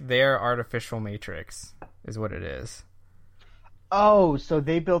it's like their artificial matrix is what it is. Oh, so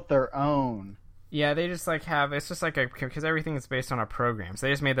they built their own. Yeah, they just like have, it's just like because everything is based on a program, so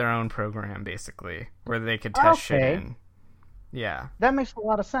they just made their own program basically where they could test shit in. Yeah, that makes a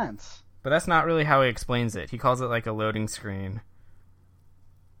lot of sense. But that's not really how he explains it. He calls it like a loading screen.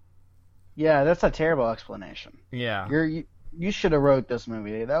 Yeah, that's a terrible explanation. Yeah, you should have wrote this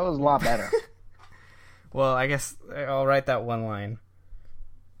movie. That was a lot better. Well, I guess I'll write that one line.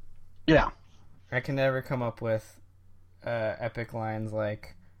 Yeah, I can never come up with epic lines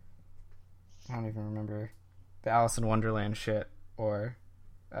like, I don't even remember, the Alice in Wonderland shit, or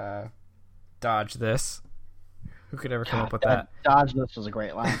dodge this. Who could ever come up with that? Dodge this was a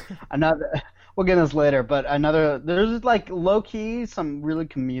great line. We'll get into this later, but there's like low key some really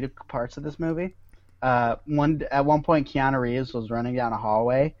comedic parts of this movie. At one point, Keanu Reeves was running down a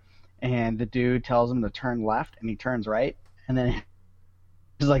hallway, and the dude tells him to turn left, and he turns right, and then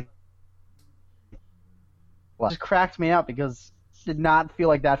he's like, well, it just cracked me up because it did not feel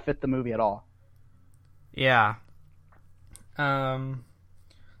like that fit the movie at all. Yeah. So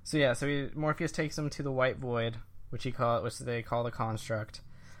Morpheus takes him to the White Void, which they call the construct.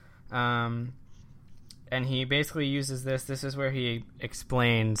 And he basically uses this. This is where he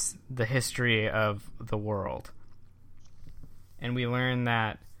explains the history of the world. And we learn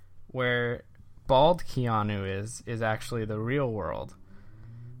that where bald Keanu is actually the real world.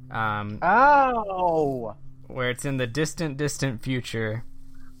 Where it's in the distant future.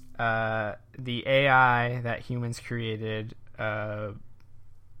 The AI that humans created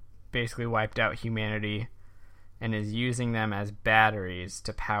basically wiped out humanity and is using them as batteries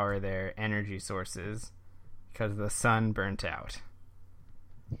to power their energy sources because the sun burnt out.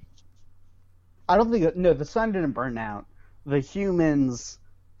 I don't think no, the sun didn't burn out. The humans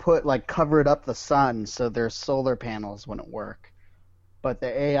covered up the sun so their solar panels wouldn't work. But the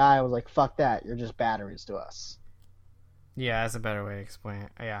AI was like, "Fuck that! You're just batteries to us." Yeah, that's a better way to explain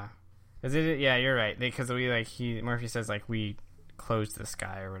it. Yeah, yeah, you're right. Because Murphy says we closed the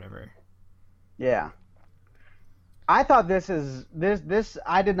sky or whatever. Yeah. I thought this.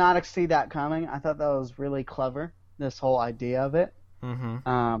 I did not see that coming. I thought that was really clever. This whole idea of it.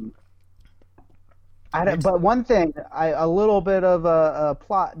 Mm-hmm. But one thing, a little bit of a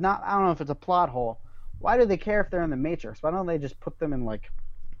plot. I don't know if it's a plot hole. Why do they care if they're in the Matrix? Why don't they just put them in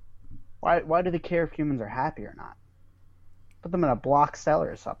Why do they care if humans are happy or not? Put them in a block cell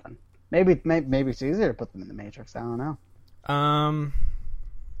or something. Maybe it's easier to put them in the Matrix. I don't know.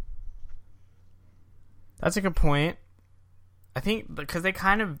 That's a good point. I think because they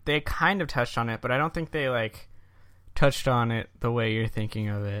kind of touched on it, but I don't think they touched on it the way you're thinking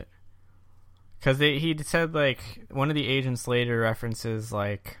of it. Because he said one of the agents later references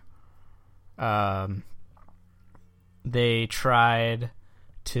they tried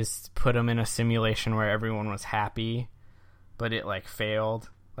to put them in a simulation where everyone was happy, but it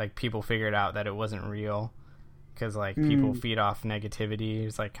failed. People figured out that it wasn't real because people feed off negativity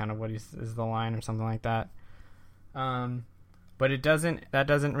is kind of what is the line or something like that. But that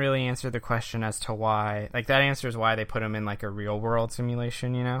doesn't really answer the question as to why. That answers why they put them in a real world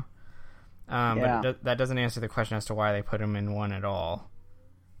simulation, you know. But that doesn't answer the question as to why they put them in one at all.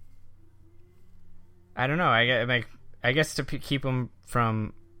 I don't know. I guess to keep them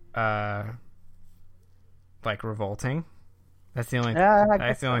from revolting. That's the only.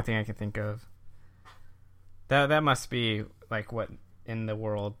 That's the only thing I can think of. That must be what in the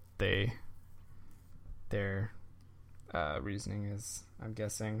world their reasoning is. I'm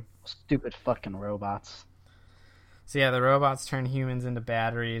guessing. Stupid fucking robots. So yeah, the robots turn humans into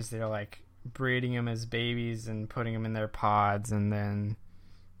batteries. They're breeding them as babies and putting them in their pods, and then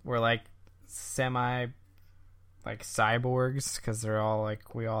we're semi cyborgs because they're all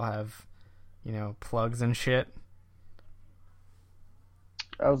we all have plugs and shit.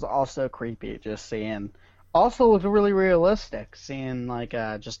 That was also creepy. Just seeing, also looked really realistic. Seeing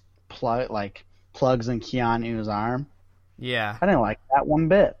just plugs in Keanu's arm. Yeah, I didn't like that one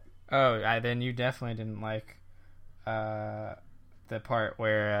bit. Oh, then you definitely didn't like the part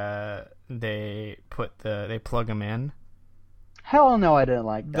where they plug them in. Hell no, I didn't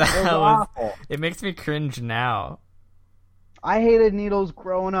like that. It was awful. It makes me cringe now. I hated needles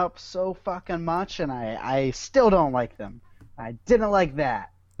growing up so fucking much, and I still don't like them. I didn't like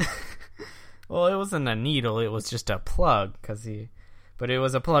that. Well, it wasn't a needle; it was just a plug, but it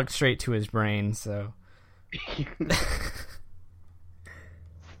was a plug straight to his brain. So.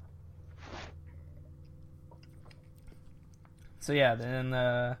 So yeah, then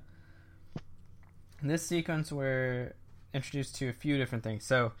in this sequence we're introduced to a few different things.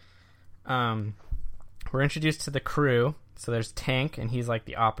 So we're introduced to the crew. So there's Tank, and he's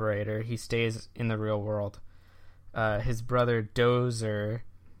the operator. He stays in the real world. His brother Dozer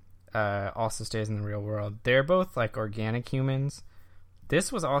also stays in the real world. They're both organic humans.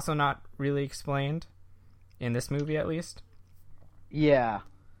 This was also not really explained in this movie, at least. Yeah.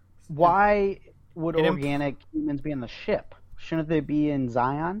 Why would organic humans be in the ship? Shouldn't they be in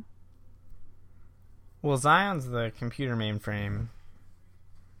Zion? Well, Zion's the computer mainframe.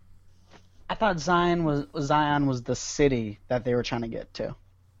 I thought Zion was the city that they were trying to get to.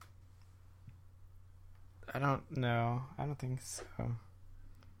 I don't know. I don't think so.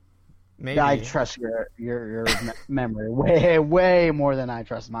 Maybe. I trust your memory way more than I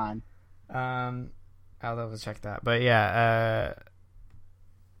trust mine. I'll double check that. But yeah,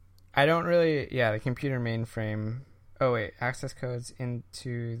 I don't really. Yeah, the computer mainframe. Oh wait, access codes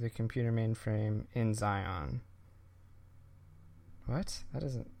into the computer mainframe in Zion. What?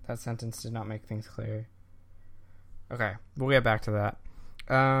 That sentence did not make things clear. Okay, we'll get back to that.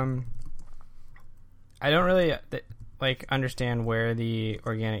 I don't really understand where the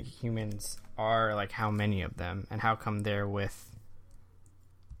organic humans are, how many of them, and how come they're with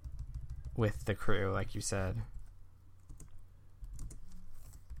the crew, like you said.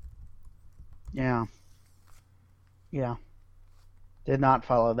 Yeah. Did not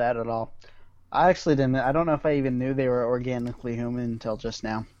follow that at all. I actually didn't. I don't know if I even knew they were organically human until just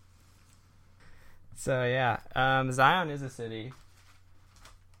now. So yeah, Zion is a city.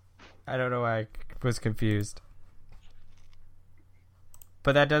 I don't know why I was confused.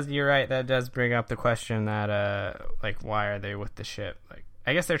 But you're right, that does bring up the question that, why are they with the ship?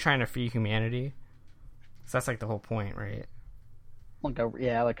 I guess they're trying to free humanity. So that's like the whole point, right?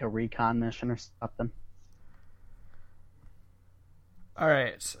 Like a recon mission or something. All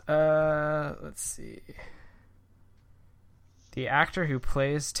right. Let's see. The actor who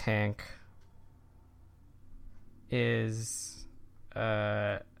plays Tank is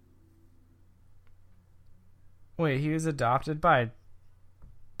wait, he was adopted by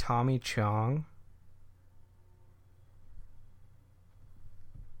Tommy Chong?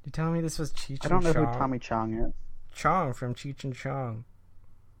 You telling me this was Cheech and Chong? I don't know who Tommy Chong is. Chong from Cheech and Chong.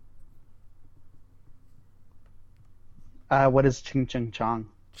 What is Cheech and Chong?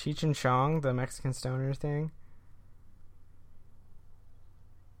 Cheech and Chong, the Mexican stoner thing.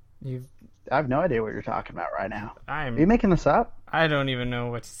 I have no idea what you're talking about right now. Are I'm you making this up? I don't even know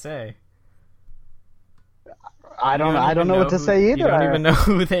what to say. I don't even know what to say either. You don't even know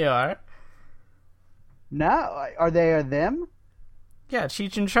who they are? No, are they them? Yeah,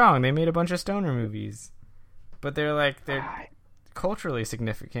 Cheech and Chong. They made a bunch of stoner movies. But they're culturally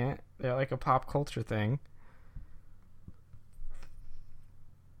significant. They're like a pop culture thing.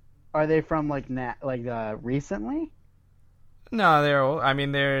 Are they from recently? No, they're old. I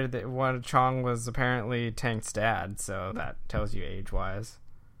mean, one Chong was apparently Tank's dad, so that tells you age-wise.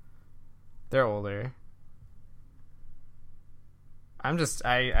 They're older. I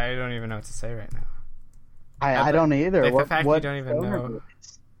don't even know what to say right now. I don't either. Like the fact you don't even know.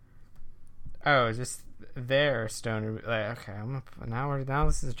 Movies? Oh, just their stoner. Okay, now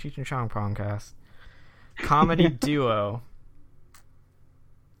this is a Cheech and Chong podcast. Comedy duo.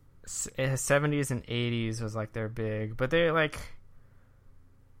 70s and 80s was like their big, but they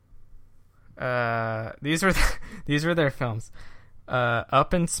these were their films.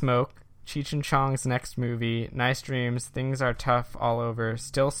 Up in Smoke, Cheech and Chong's next movie, Nice Dreams, Things Are Tough All Over,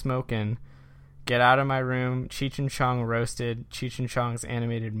 Still Smokin', Get Out of My Room, Cheech and Chong Roasted, Cheech and Chong's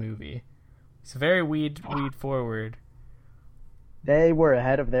animated movie. It's very weed forward. They were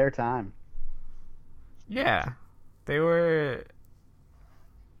ahead of their time. Yeah, they were.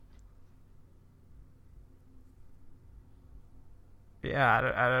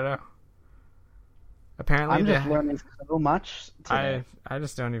 Yeah, I don't know. Apparently, I'm just learning so much today. I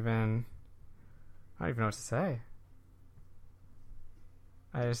just don't even know what to say.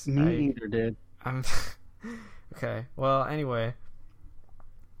 Me either, dude. I'm okay. Well, anyway,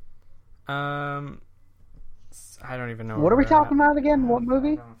 I don't even know. What are we talking about again? What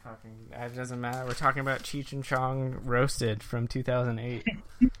movie? It doesn't matter. We're talking about Cheech and Chong Roasted from 2008.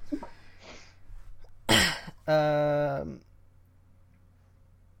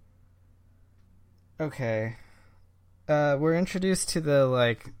 Okay. We're introduced to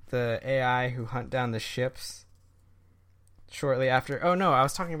the AI who hunt down the ships shortly after. Oh no, I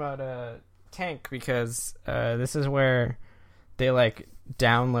was talking about Tank because this is where they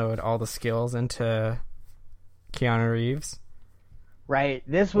download all the skills into Keanu Reeves. Right.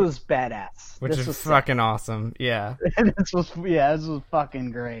 This was badass. Which is fucking awesome. Yeah. This was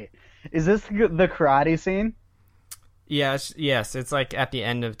fucking great. Is this the karate scene? Yes, it's at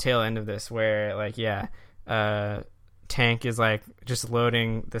the tail end of this where Tank is just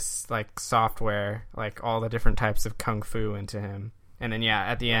loading this software, all the different types of kung fu into him. And then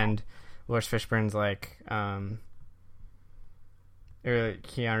at the end, Lawrence Fishburne's Keanu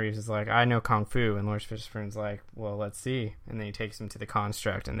Reeves is I know kung fu, and Lawrence Fishburne's well, let's see. And then he takes him to the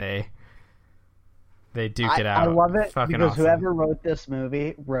construct and they duke it out. I love it fucking because awesome. Whoever wrote this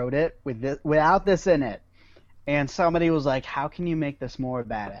movie wrote it without this in it. And somebody was like, how can you make this more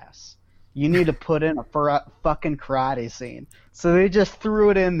badass? You need to put in a fucking karate scene. So they just threw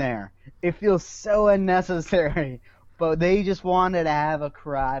it in there. It feels so unnecessary, but they just wanted to have a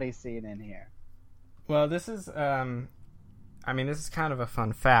karate scene in here. Well, this is, this is kind of a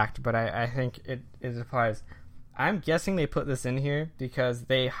fun fact, but I think it applies. I'm guessing they put this in here because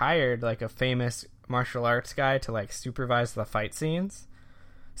they hired a famous martial arts guy to supervise the fight scenes.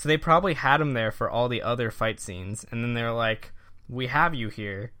 So they probably had him there for all the other fight scenes, and then they're like, we have you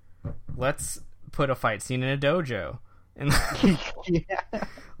here. Let's put a fight scene in a dojo. And can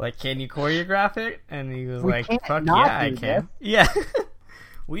you choreograph it? And he was fuck yeah, I can. Yeah.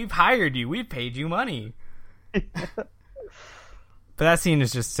 We've hired you. We've paid you money. But that scene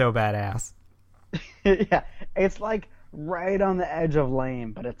is just so badass. Yeah. It's right on the edge of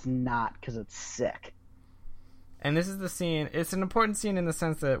lame, but it's not because it's sick. And this is the scene. It's an important scene in the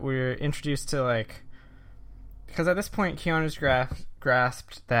sense that we're introduced to because at this point Keanu's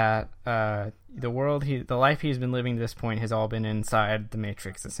grasped that the life he's been living to this point has all been inside the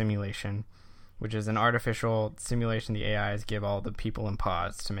Matrix, the simulation, which is an artificial simulation the AIs give all the people in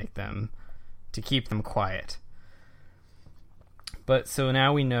pods to keep them quiet. But so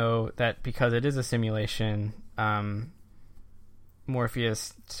now we know that because it is a simulation,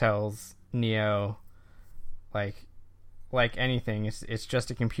 Morpheus tells Neo, like anything, it's just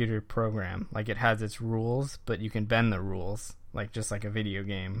a computer program. Like, it has its rules, but you can bend the rules, like just like a video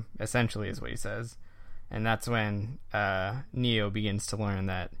game, essentially, is what he says. And that's when Neo begins to learn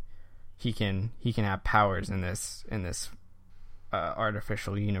that he can have powers in this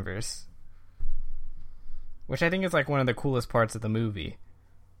artificial universe, which I think is like one of the coolest parts of the movie.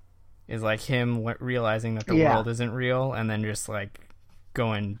 Is like him realizing that the world isn't real, and then just like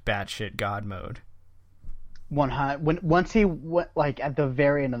going batshit God mode. Once he like at the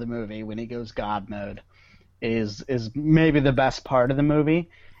very end of the movie when he goes God mode is maybe the best part of the movie,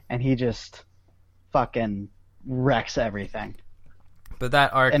 and he just fucking wrecks everything. But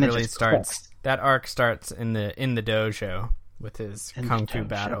that arc really starts. That arc starts in the dojo with his kung fu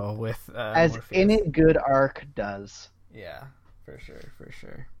battle with as Morpheus. any good arc does. Yeah, for sure.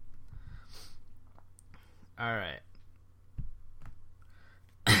 All right.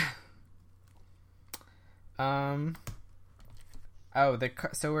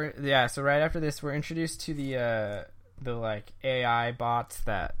 So right after this we're introduced to the like AI bots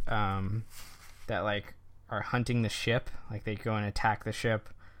that like are hunting the ship. Like, they go and attack the ship,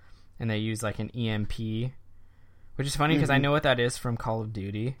 and they use like an EMP, which is funny because I know what that is from Call of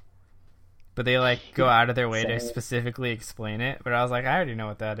Duty, but they like go out of their way to specifically explain it. But I was like, I already know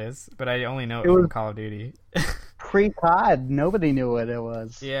what that is, but I only know it from Call of Duty. Pre-COD, nobody knew what it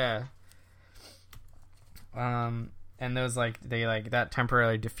was. Yeah. And those that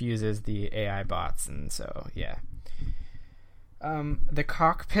temporarily diffuses the AI bots, and so yeah. The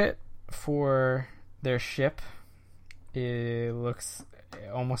cockpit for their ship, it looks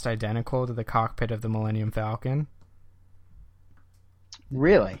almost identical to the cockpit of the Millennium Falcon.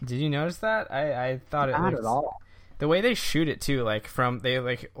 Really? Did you notice that? I thought it not at all. The way they shoot it too, like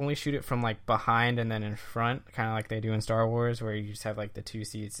they only shoot it from like behind and then in front, kind of like they do in Star Wars, where you just have like the two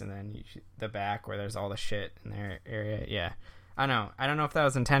seats and then you shoot the back where there's all the shit in their area. Yeah, I don't know if that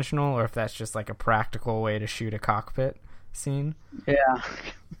was intentional or if that's just like a practical way to shoot a cockpit scene. Yeah.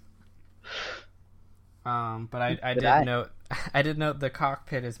 But I did note the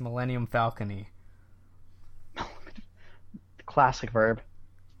cockpit is Millennium Falcon-y. Classic verb.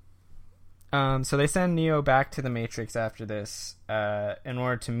 So they send Neo back to the Matrix after this, in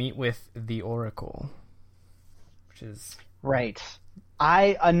order to meet with the Oracle, which is right.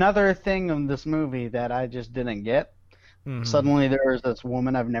 Another thing in this movie that I just didn't get. Mm-hmm. Suddenly there's this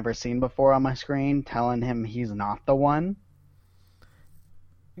woman I've never seen before on my screen telling him he's not the one.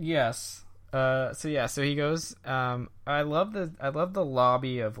 Yes. So he goes. I love the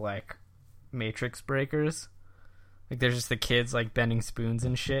lobby of like Matrix breakers. Like, there's just the kids, like, bending spoons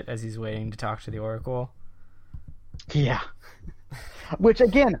and shit as he's waiting to talk to the Oracle. Yeah. Which,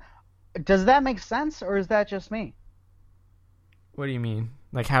 again, does that make sense, or is that just me? What do you mean?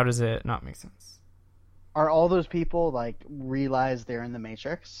 Like, how does it not make sense? Are all those people, like, realize they're in the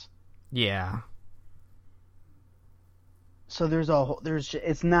Matrix? Yeah. So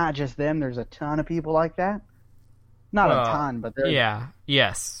it's not just them, there's a ton of people like that? Not a ton, but there's... Yeah.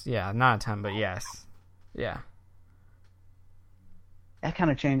 Yes. Yeah, not a ton, but yes. Yeah. That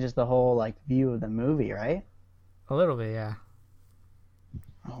kind of changes the whole like view of the movie, right? A little bit, yeah.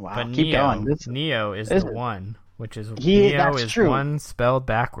 Oh wow! But Keep going. Neo is the one, which is Neo is true. One spelled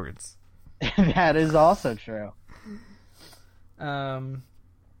backwards. That is also true. I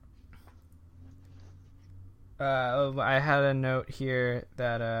had a note here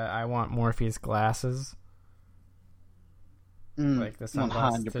that I want Morpheus glasses. Like the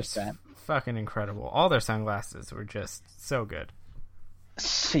sunglasses, 100%. Fucking incredible. All their sunglasses were just so good.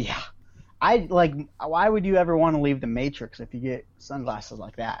 Yeah, why would you ever want to leave the Matrix if you get sunglasses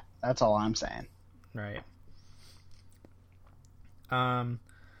like that? That's all I'm saying. Right.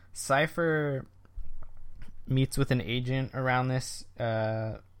 Cypher meets with an agent around this,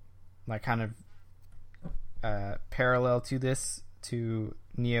 like kind of parallel to this, to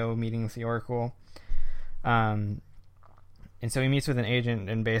Neo meeting with the Oracle. And so he meets with an agent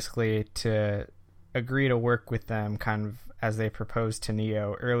and basically to agree to work with them, kind of as they proposed to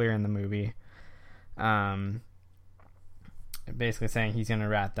Neo earlier in the movie. Basically saying he's going to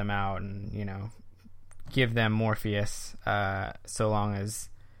rat them out and, you know, give them Morpheus, so long as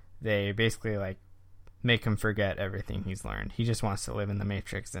they basically, like, make him forget everything he's learned. He just wants to live in the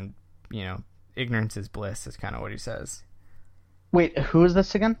Matrix and, you know, ignorance is bliss is kind of what he says. Wait, who is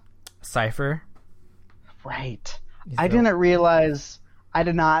this again? Cypher. Right. I didn't realize... I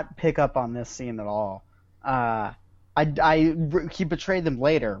did not pick up on this scene at all. He betrayed them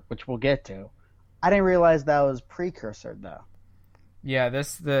later, which we'll get to. I didn't realize that was precursor, though. Yeah,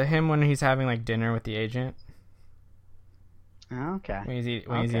 the him when he's having like dinner with the agent. Okay. When he's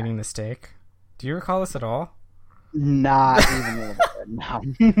eating the steak. Do you recall this at all? Not even a little bit. No.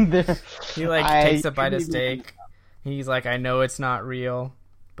 He takes a bite of steak. He's like, I know it's not real,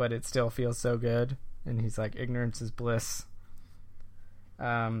 but it still feels so good. And he's like, ignorance is bliss.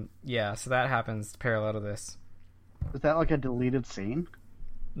 Yeah, so that happens parallel to this. Is that like a deleted scene?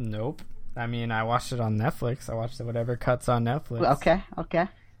 Nope. I mean, I watched it on Netflix. I watched whatever cuts on Netflix. Okay.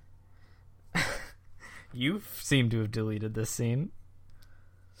 You seem to have deleted this scene.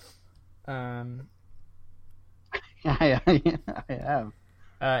 I have.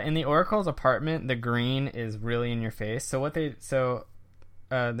 In the Oracle's apartment, the green is really in your face. So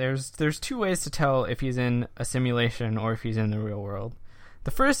there's two ways to tell if he's in a simulation or if he's in the real world.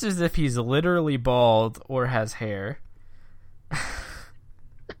 The first is if he's literally bald or has hair.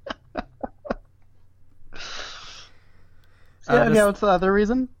 What's the other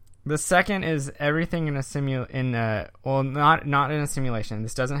reason? The second is everything in a not in a simulation.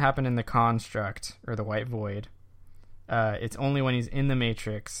 This doesn't happen in the construct or the white void. It's only when he's in the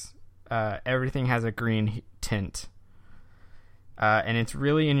Matrix. Everything has a green tint. And it's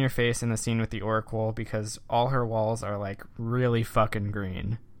really in your face in the scene with the Oracle because all her walls are like really fucking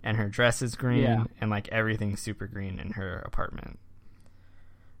green. And her dress is green and like everything's super green in her apartment.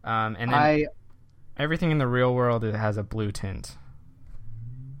 And then everything in the real world has a blue tint.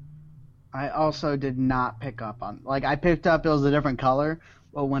 I also did not pick up on... Like, I picked up it was a different color,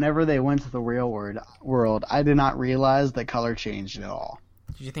 but whenever they went to the real world, I did not realize the color changed at all.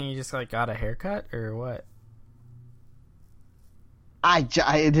 Did you think you just, like, got a haircut, or what? I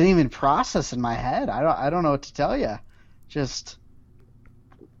didn't even process in my head. I don't know what to tell you. Just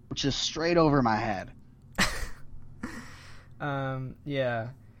straight over my head. Yeah.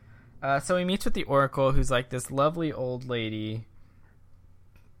 So he meets with the Oracle, who's, like, this lovely old lady...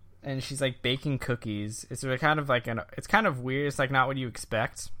 And she's like baking cookies. It's kind of like it's kind of weird. It's like not what you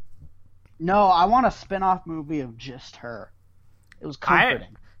expect. No, I want a spin-off movie of just her. It was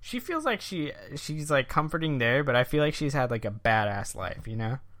comforting. She feels like she's like comforting there, but I feel like she's had like a badass life, you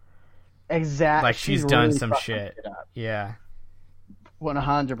know? Exactly. Like she's done really some shit. Yeah.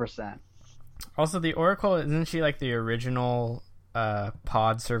 100%. Also, the Oracle, isn't she like the original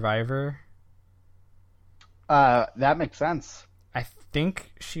pod survivor? That makes sense. I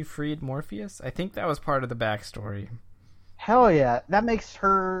think she freed Morpheus. I think that was part of the backstory. Hell yeah. That makes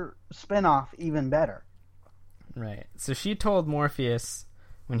her spin-off even better. Right. So she told Morpheus,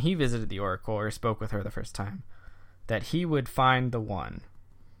 when he visited the Oracle, or spoke with her the first time, that he would find the one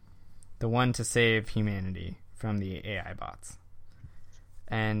to save humanity from the AI bots.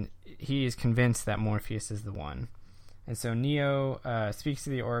 And he is convinced that Morpheus is the one. And so Neo speaks to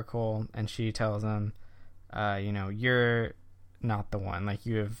the Oracle, and she tells him, you're not the one. Like,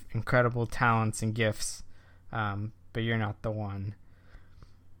 you have incredible talents and gifts, but you're not the one.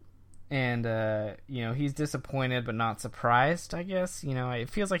 And he's disappointed but not surprised, I guess. It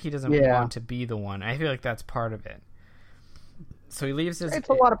feels like he doesn't want to be the one. I feel like that's part of it. So he leaves his... It's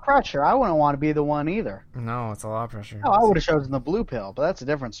a lot of pressure. I wouldn't want to be the one either. No, it's a lot of pressure. No, I would have chosen the blue pill, but that's a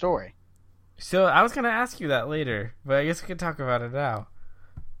different story. So I was going to ask you that later, but I guess we could talk about it now.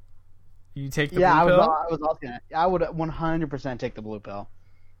 You take the blue pill? I would 100% take the blue pill.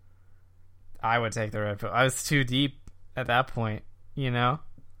 I would take the red pill. I was too deep at that point, I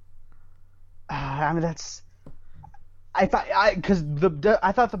mean, that's... I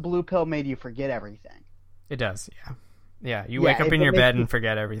thought the blue pill made you forget everything. It does, yeah. Yeah, you wake up in your bed and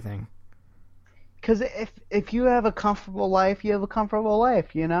forget everything. Because if you have a comfortable life, you have a comfortable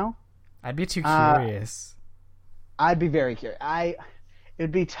life, I'd be too curious. I'd be very curious.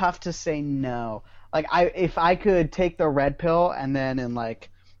 It'd be tough to say no. Like, if I could take the red pill and then in like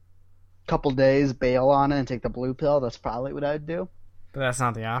a couple days bail on it and take the blue pill, that's probably what I'd do. But that's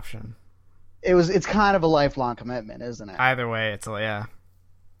not the option. It's kind of a lifelong commitment, isn't it? Either way, yeah.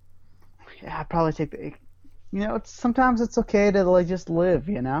 Yeah, I'd probably take the... sometimes it's okay to like just live,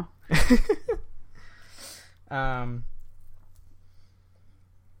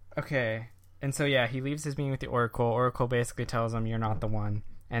 Okay. And so, yeah, he leaves his meeting with the Oracle. Oracle basically tells him, you're not the one.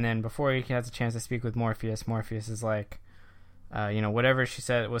 And then before he has a chance to speak with Morpheus, Morpheus is like, whatever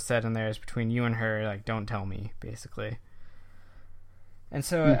was said in there is between you and her. Like, don't tell me, basically. And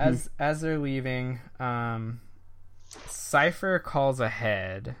so as they're leaving, Cypher calls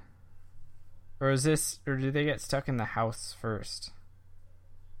ahead. Or do they get stuck in the house first?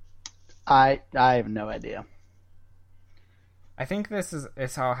 I have no idea. I think this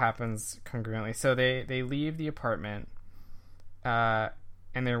is how it happens congruently. So they leave the apartment, and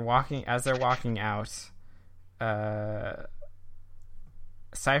they're walking out.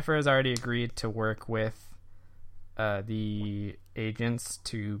 Cypher has already agreed to work with the agents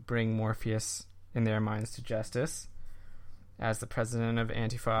to bring Morpheus in their minds to justice as the president of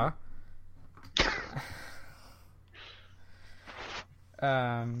Antifa.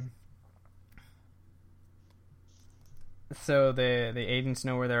 So the agents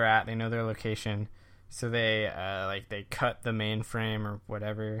know where they're at. They know their location. So they they cut the mainframe or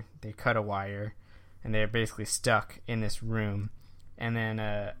whatever. They cut a wire, and they're basically stuck in this room. And then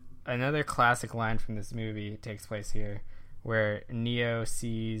another classic line from this movie takes place here, where Neo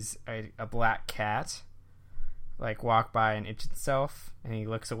sees a black cat walk by and itch itself, and he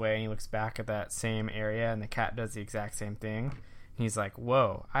looks away and he looks back at that same area, and the cat does the exact same thing. And he's like,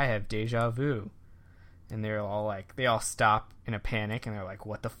 "Whoa, I have deja vu." And they're all they all stop in a panic, and they're like,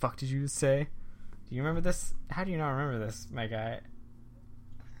 "What the fuck did you say?" Do you remember this? How do you not remember this, my guy?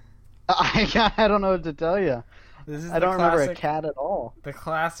 I don't know what to tell you. I don't remember a cat at all. The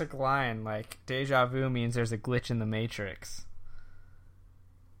classic line, deja vu means there's a glitch in the Matrix.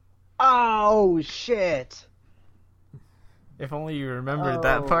 Oh, shit. If only you remembered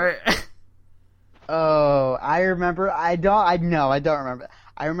that part. Oh, I remember. I don't remember.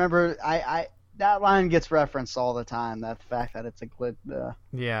 I remember. That line gets referenced all the time. That fact that it's a glitch.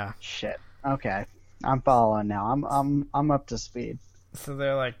 Yeah. Shit. Okay, I'm following now. I'm up to speed. So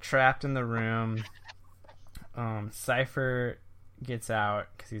they're trapped in the room. Cypher gets out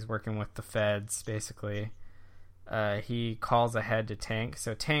because he's working with the feds. Basically, he calls ahead to Tank.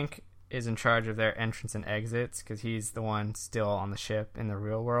 So Tank is in charge of their entrance and exits because he's the one still on the ship in the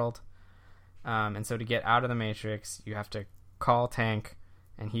real world. And so to get out of the Matrix, you have to call Tank,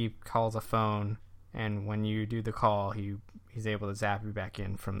 and he calls a phone. And when you do the call, he's able to zap you back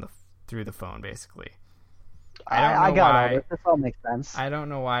in through the phone, basically. I got all this. This all makes sense. I don't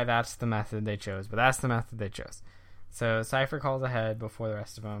know why that's the method they chose, but that's the method they chose. So Cypher calls ahead before the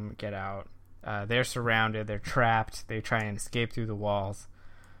rest of them get out. They're surrounded. They're trapped. They try and escape through the walls.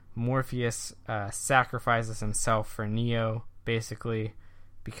 Morpheus sacrifices himself for Neo, basically,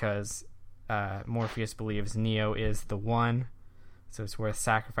 because Morpheus believes Neo is the one, so it's worth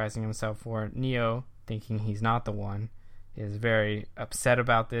sacrificing himself for. Neo, thinking he's not the one, is very upset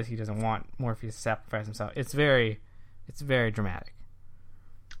about this. He doesn't want Morpheus to sacrifice himself. It's very dramatic.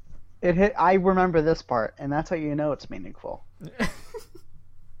 I remember this part, and that's how you know it's meaningful.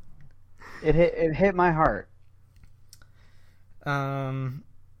 It hit my heart.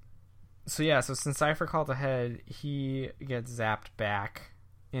 So since Cypher called ahead, he gets zapped back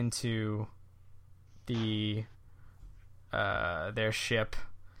into their ship,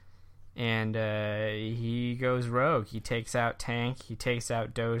 and he goes rogue. He takes out Tank. He takes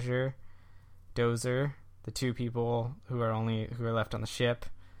out Dozer, the two people who are left on the ship.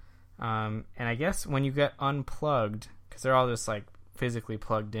 And I guess when you get unplugged, because they're all just physically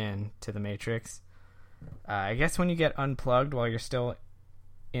plugged in to the Matrix, I guess when you get unplugged while you're still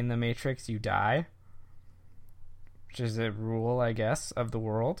in the Matrix, you die, which is a rule, I guess, of the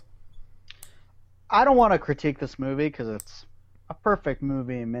world. I don't want to critique this movie because it's a perfect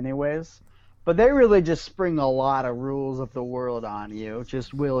movie in many ways, but they really just spring a lot of rules of the world on you,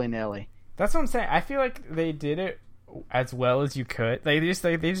 just willy-nilly. That's what I'm saying. I feel like they did it as well as you could. They just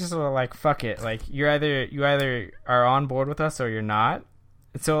were like, fuck it. You either are on board with us or you're not.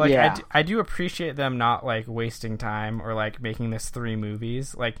 So yeah. I do appreciate them not wasting time or making this 3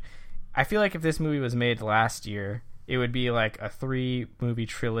 movies. I feel like if this movie was made last year, it would be a 3-movie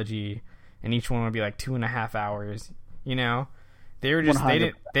trilogy, and each one would be 2.5 hours. You know, they were just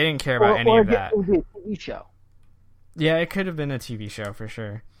 100%. They didn't care about any of that. It would be a TV show. Yeah, it could have been a TV show for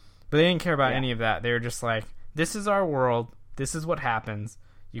sure, but they didn't care about any of that. They were just this is our world. This is what happens.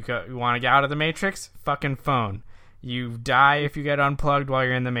 You want to get out of the Matrix? Fucking phone. You die if you get unplugged while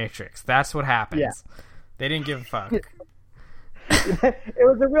you're in the Matrix. That's what happens. Yeah. They didn't give a fuck. It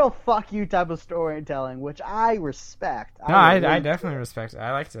was a real fuck you type of storytelling, which I respect. No, I definitely respect it.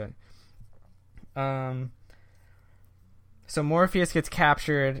 I liked it. So Morpheus gets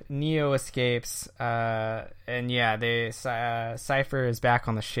captured. Neo escapes. And yeah, Cypher is back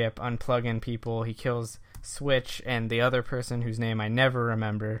on the ship, unplugging people. He kills Switch and the other person whose name I never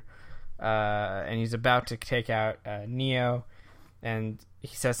remember. And he's about to take out Neo, and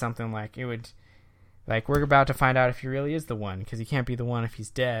he says something we're about to find out if he really is the one, because he can't be the one if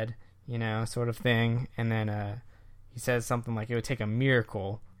he's dead, sort of thing. And then he says something it would take a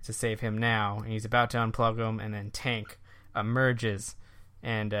miracle to save him now, and he's about to unplug him, and then Tank emerges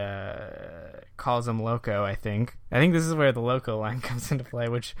and calls him Loco. I think this is where the Loco line comes into play,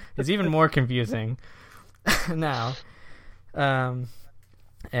 which is even more confusing now.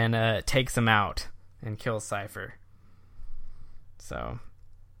 And takes him out and kills Cypher. So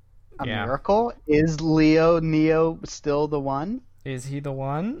A Yeah. miracle? Is Neo still the one? Is he the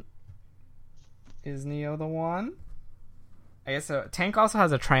one? Is Neo the one? I guess so. Tank also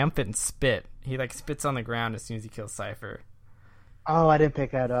has a triumphant spit. He like spits on the ground as soon as he kills Cypher. Oh, I didn't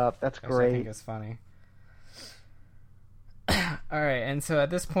pick that up. That's Which I think great. is funny. Alright, and so at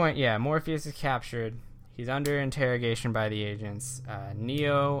this point, yeah, Morpheus is captured. He's under interrogation by the agents.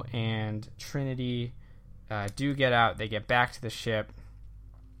 Neo and Trinity do get out. They get back to the ship.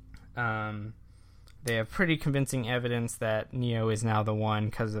 They have pretty convincing evidence that Neo is now the one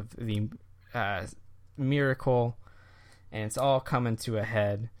because of the miracle, and it's all coming to a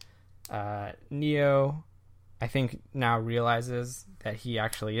head. Neo, I think, now realizes that he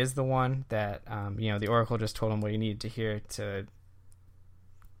actually is the one, that the Oracle just told him what he needed to hear to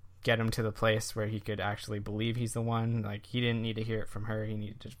get him to the place where he could actually believe he's the one. Like, he didn't need to hear it from her. He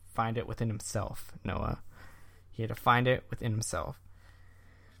needed to find it within himself, Noah. He had to find it within himself.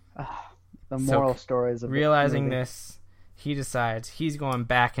 The moral stories of this realizing movie. this, he decides he's going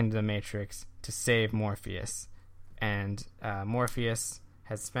back into the Matrix to save Morpheus. And Morpheus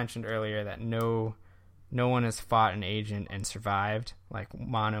has mentioned earlier that no one has fought an agent and survived, like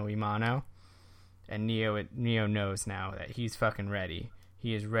mano a mano. And Neo knows now that he's fucking ready.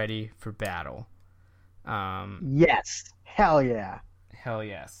 He is ready for battle. Yes. Hell yeah. Hell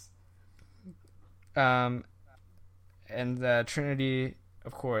yes. And Trinity,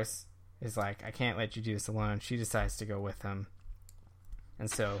 of course, is like, I can't let you do this alone. She decides to go with him. And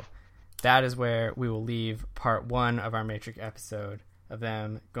so that is where we will leave part 1 of our Matrix episode, of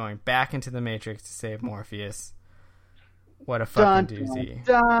them going back into the Matrix to save Morpheus. What a fucking doozy.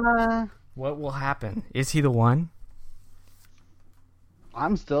 Dun. What will happen? Is he the one?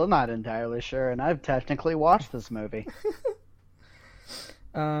 I'm still not entirely sure, and I've technically watched this movie.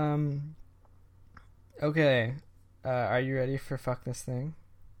 Okay. Are you ready for Fuck This Thing?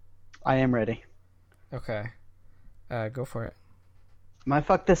 I am ready. Okay. Go for it. My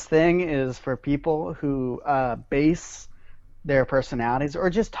Fuck This Thing is for people who base their personalities or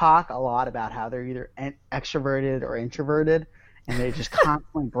just talk a lot about how they're either extroverted or introverted, and they just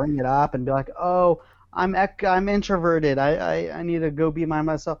constantly bring it up and be like, oh, I'm introverted. I need to go be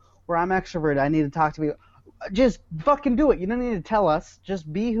myself. Or I'm extroverted. I need to talk to people. Just fucking do it. You don't need to tell us.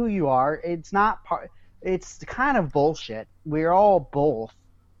 Just be who you are. It's not part. It's kind of bullshit. We're all both.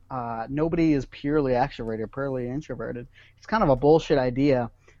 Nobody is purely extroverted, purely introverted. It's kind of a bullshit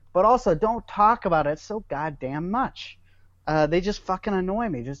idea. But also, don't talk about it so goddamn much. They just fucking annoy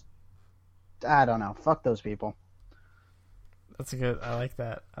me. I don't know. Fuck those people. That's good. I like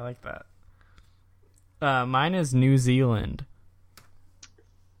that. Mine is New Zealand.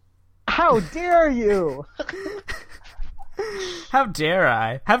 How dare you? How dare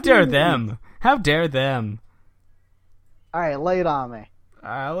I? How dare them? How dare them? All right, lay it on me.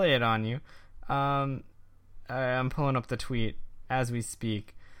 I'll lay it on you. I'm pulling up the tweet as we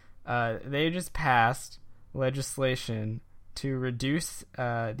speak. They just passed legislation to reduce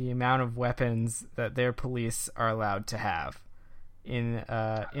the amount of weapons that their police are allowed to have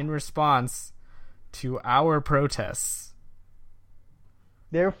in response to our protests.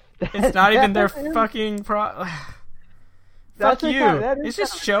 It's not even their fucking Fuck you. It's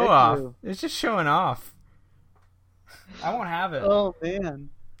just show off. It's just showing off. I won't have it. Oh man,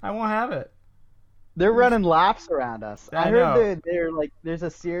 I won't have it. They're running laps around us. I heard know. that they're like, there's a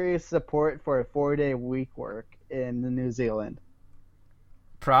serious support for a 4-day week work in New Zealand.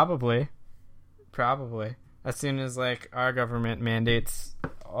 Probably. As soon as like our government mandates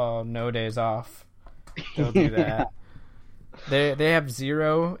no days off, they'll do that. They have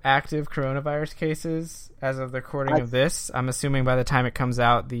 0 active coronavirus cases as of the recording of this. I'm assuming by the time it comes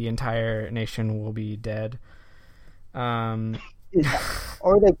out, the entire nation will be dead. Or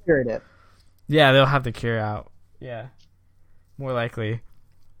they cured it. Yeah, they'll have the cure out. Yeah, more likely.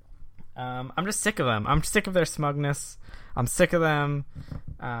 I'm just sick of them. I'm sick of their smugness. I'm sick of them.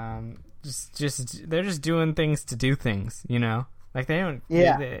 They're just doing things to do things. You know, like they don't.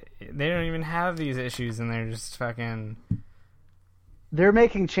 Yeah. They don't even have these issues, and they're just fucking. They're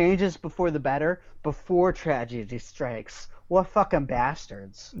making changes before the better, before tragedy strikes. What fucking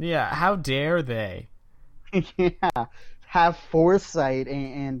bastards. Yeah, how dare they? Yeah, have foresight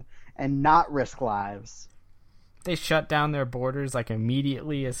and not risk lives. They shut down their borders like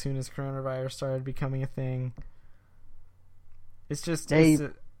immediately as soon as coronavirus started becoming a thing. It's just... They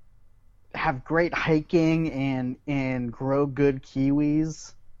have great hiking and grow good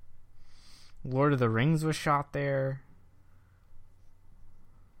kiwis. Lord of the Rings was shot there.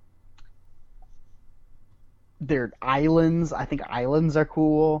 They're islands. I think islands are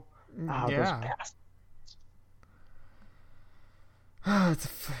cool. Yeah. It's a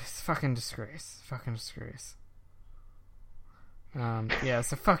fucking disgrace. Fucking disgrace. Yeah,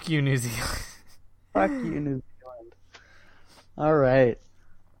 so fuck you, New Zealand. Fuck you, New Zealand. All right.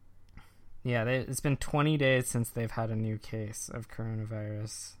 Yeah, it's been 20 days since they've had a new case of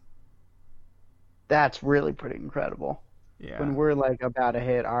coronavirus. That's really pretty incredible. Yeah. When we're like about to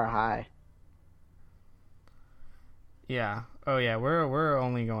hit our high. Yeah. Oh yeah, we're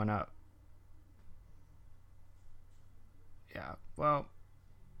only going up. Yeah. Well.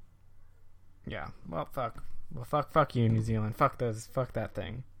 Yeah. Well, fuck. Well, fuck you, New Zealand. Fuck that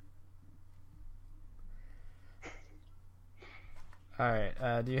thing. All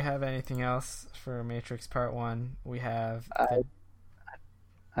right. Do you have anything else for Matrix Part 1? We have.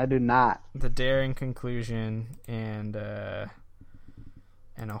 I do not. The daring conclusion and a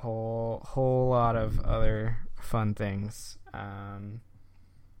whole lot of other fun things.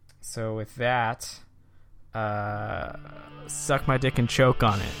 So with that, suck my dick and choke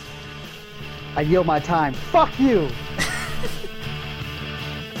on it. I yield my time. Fuck you!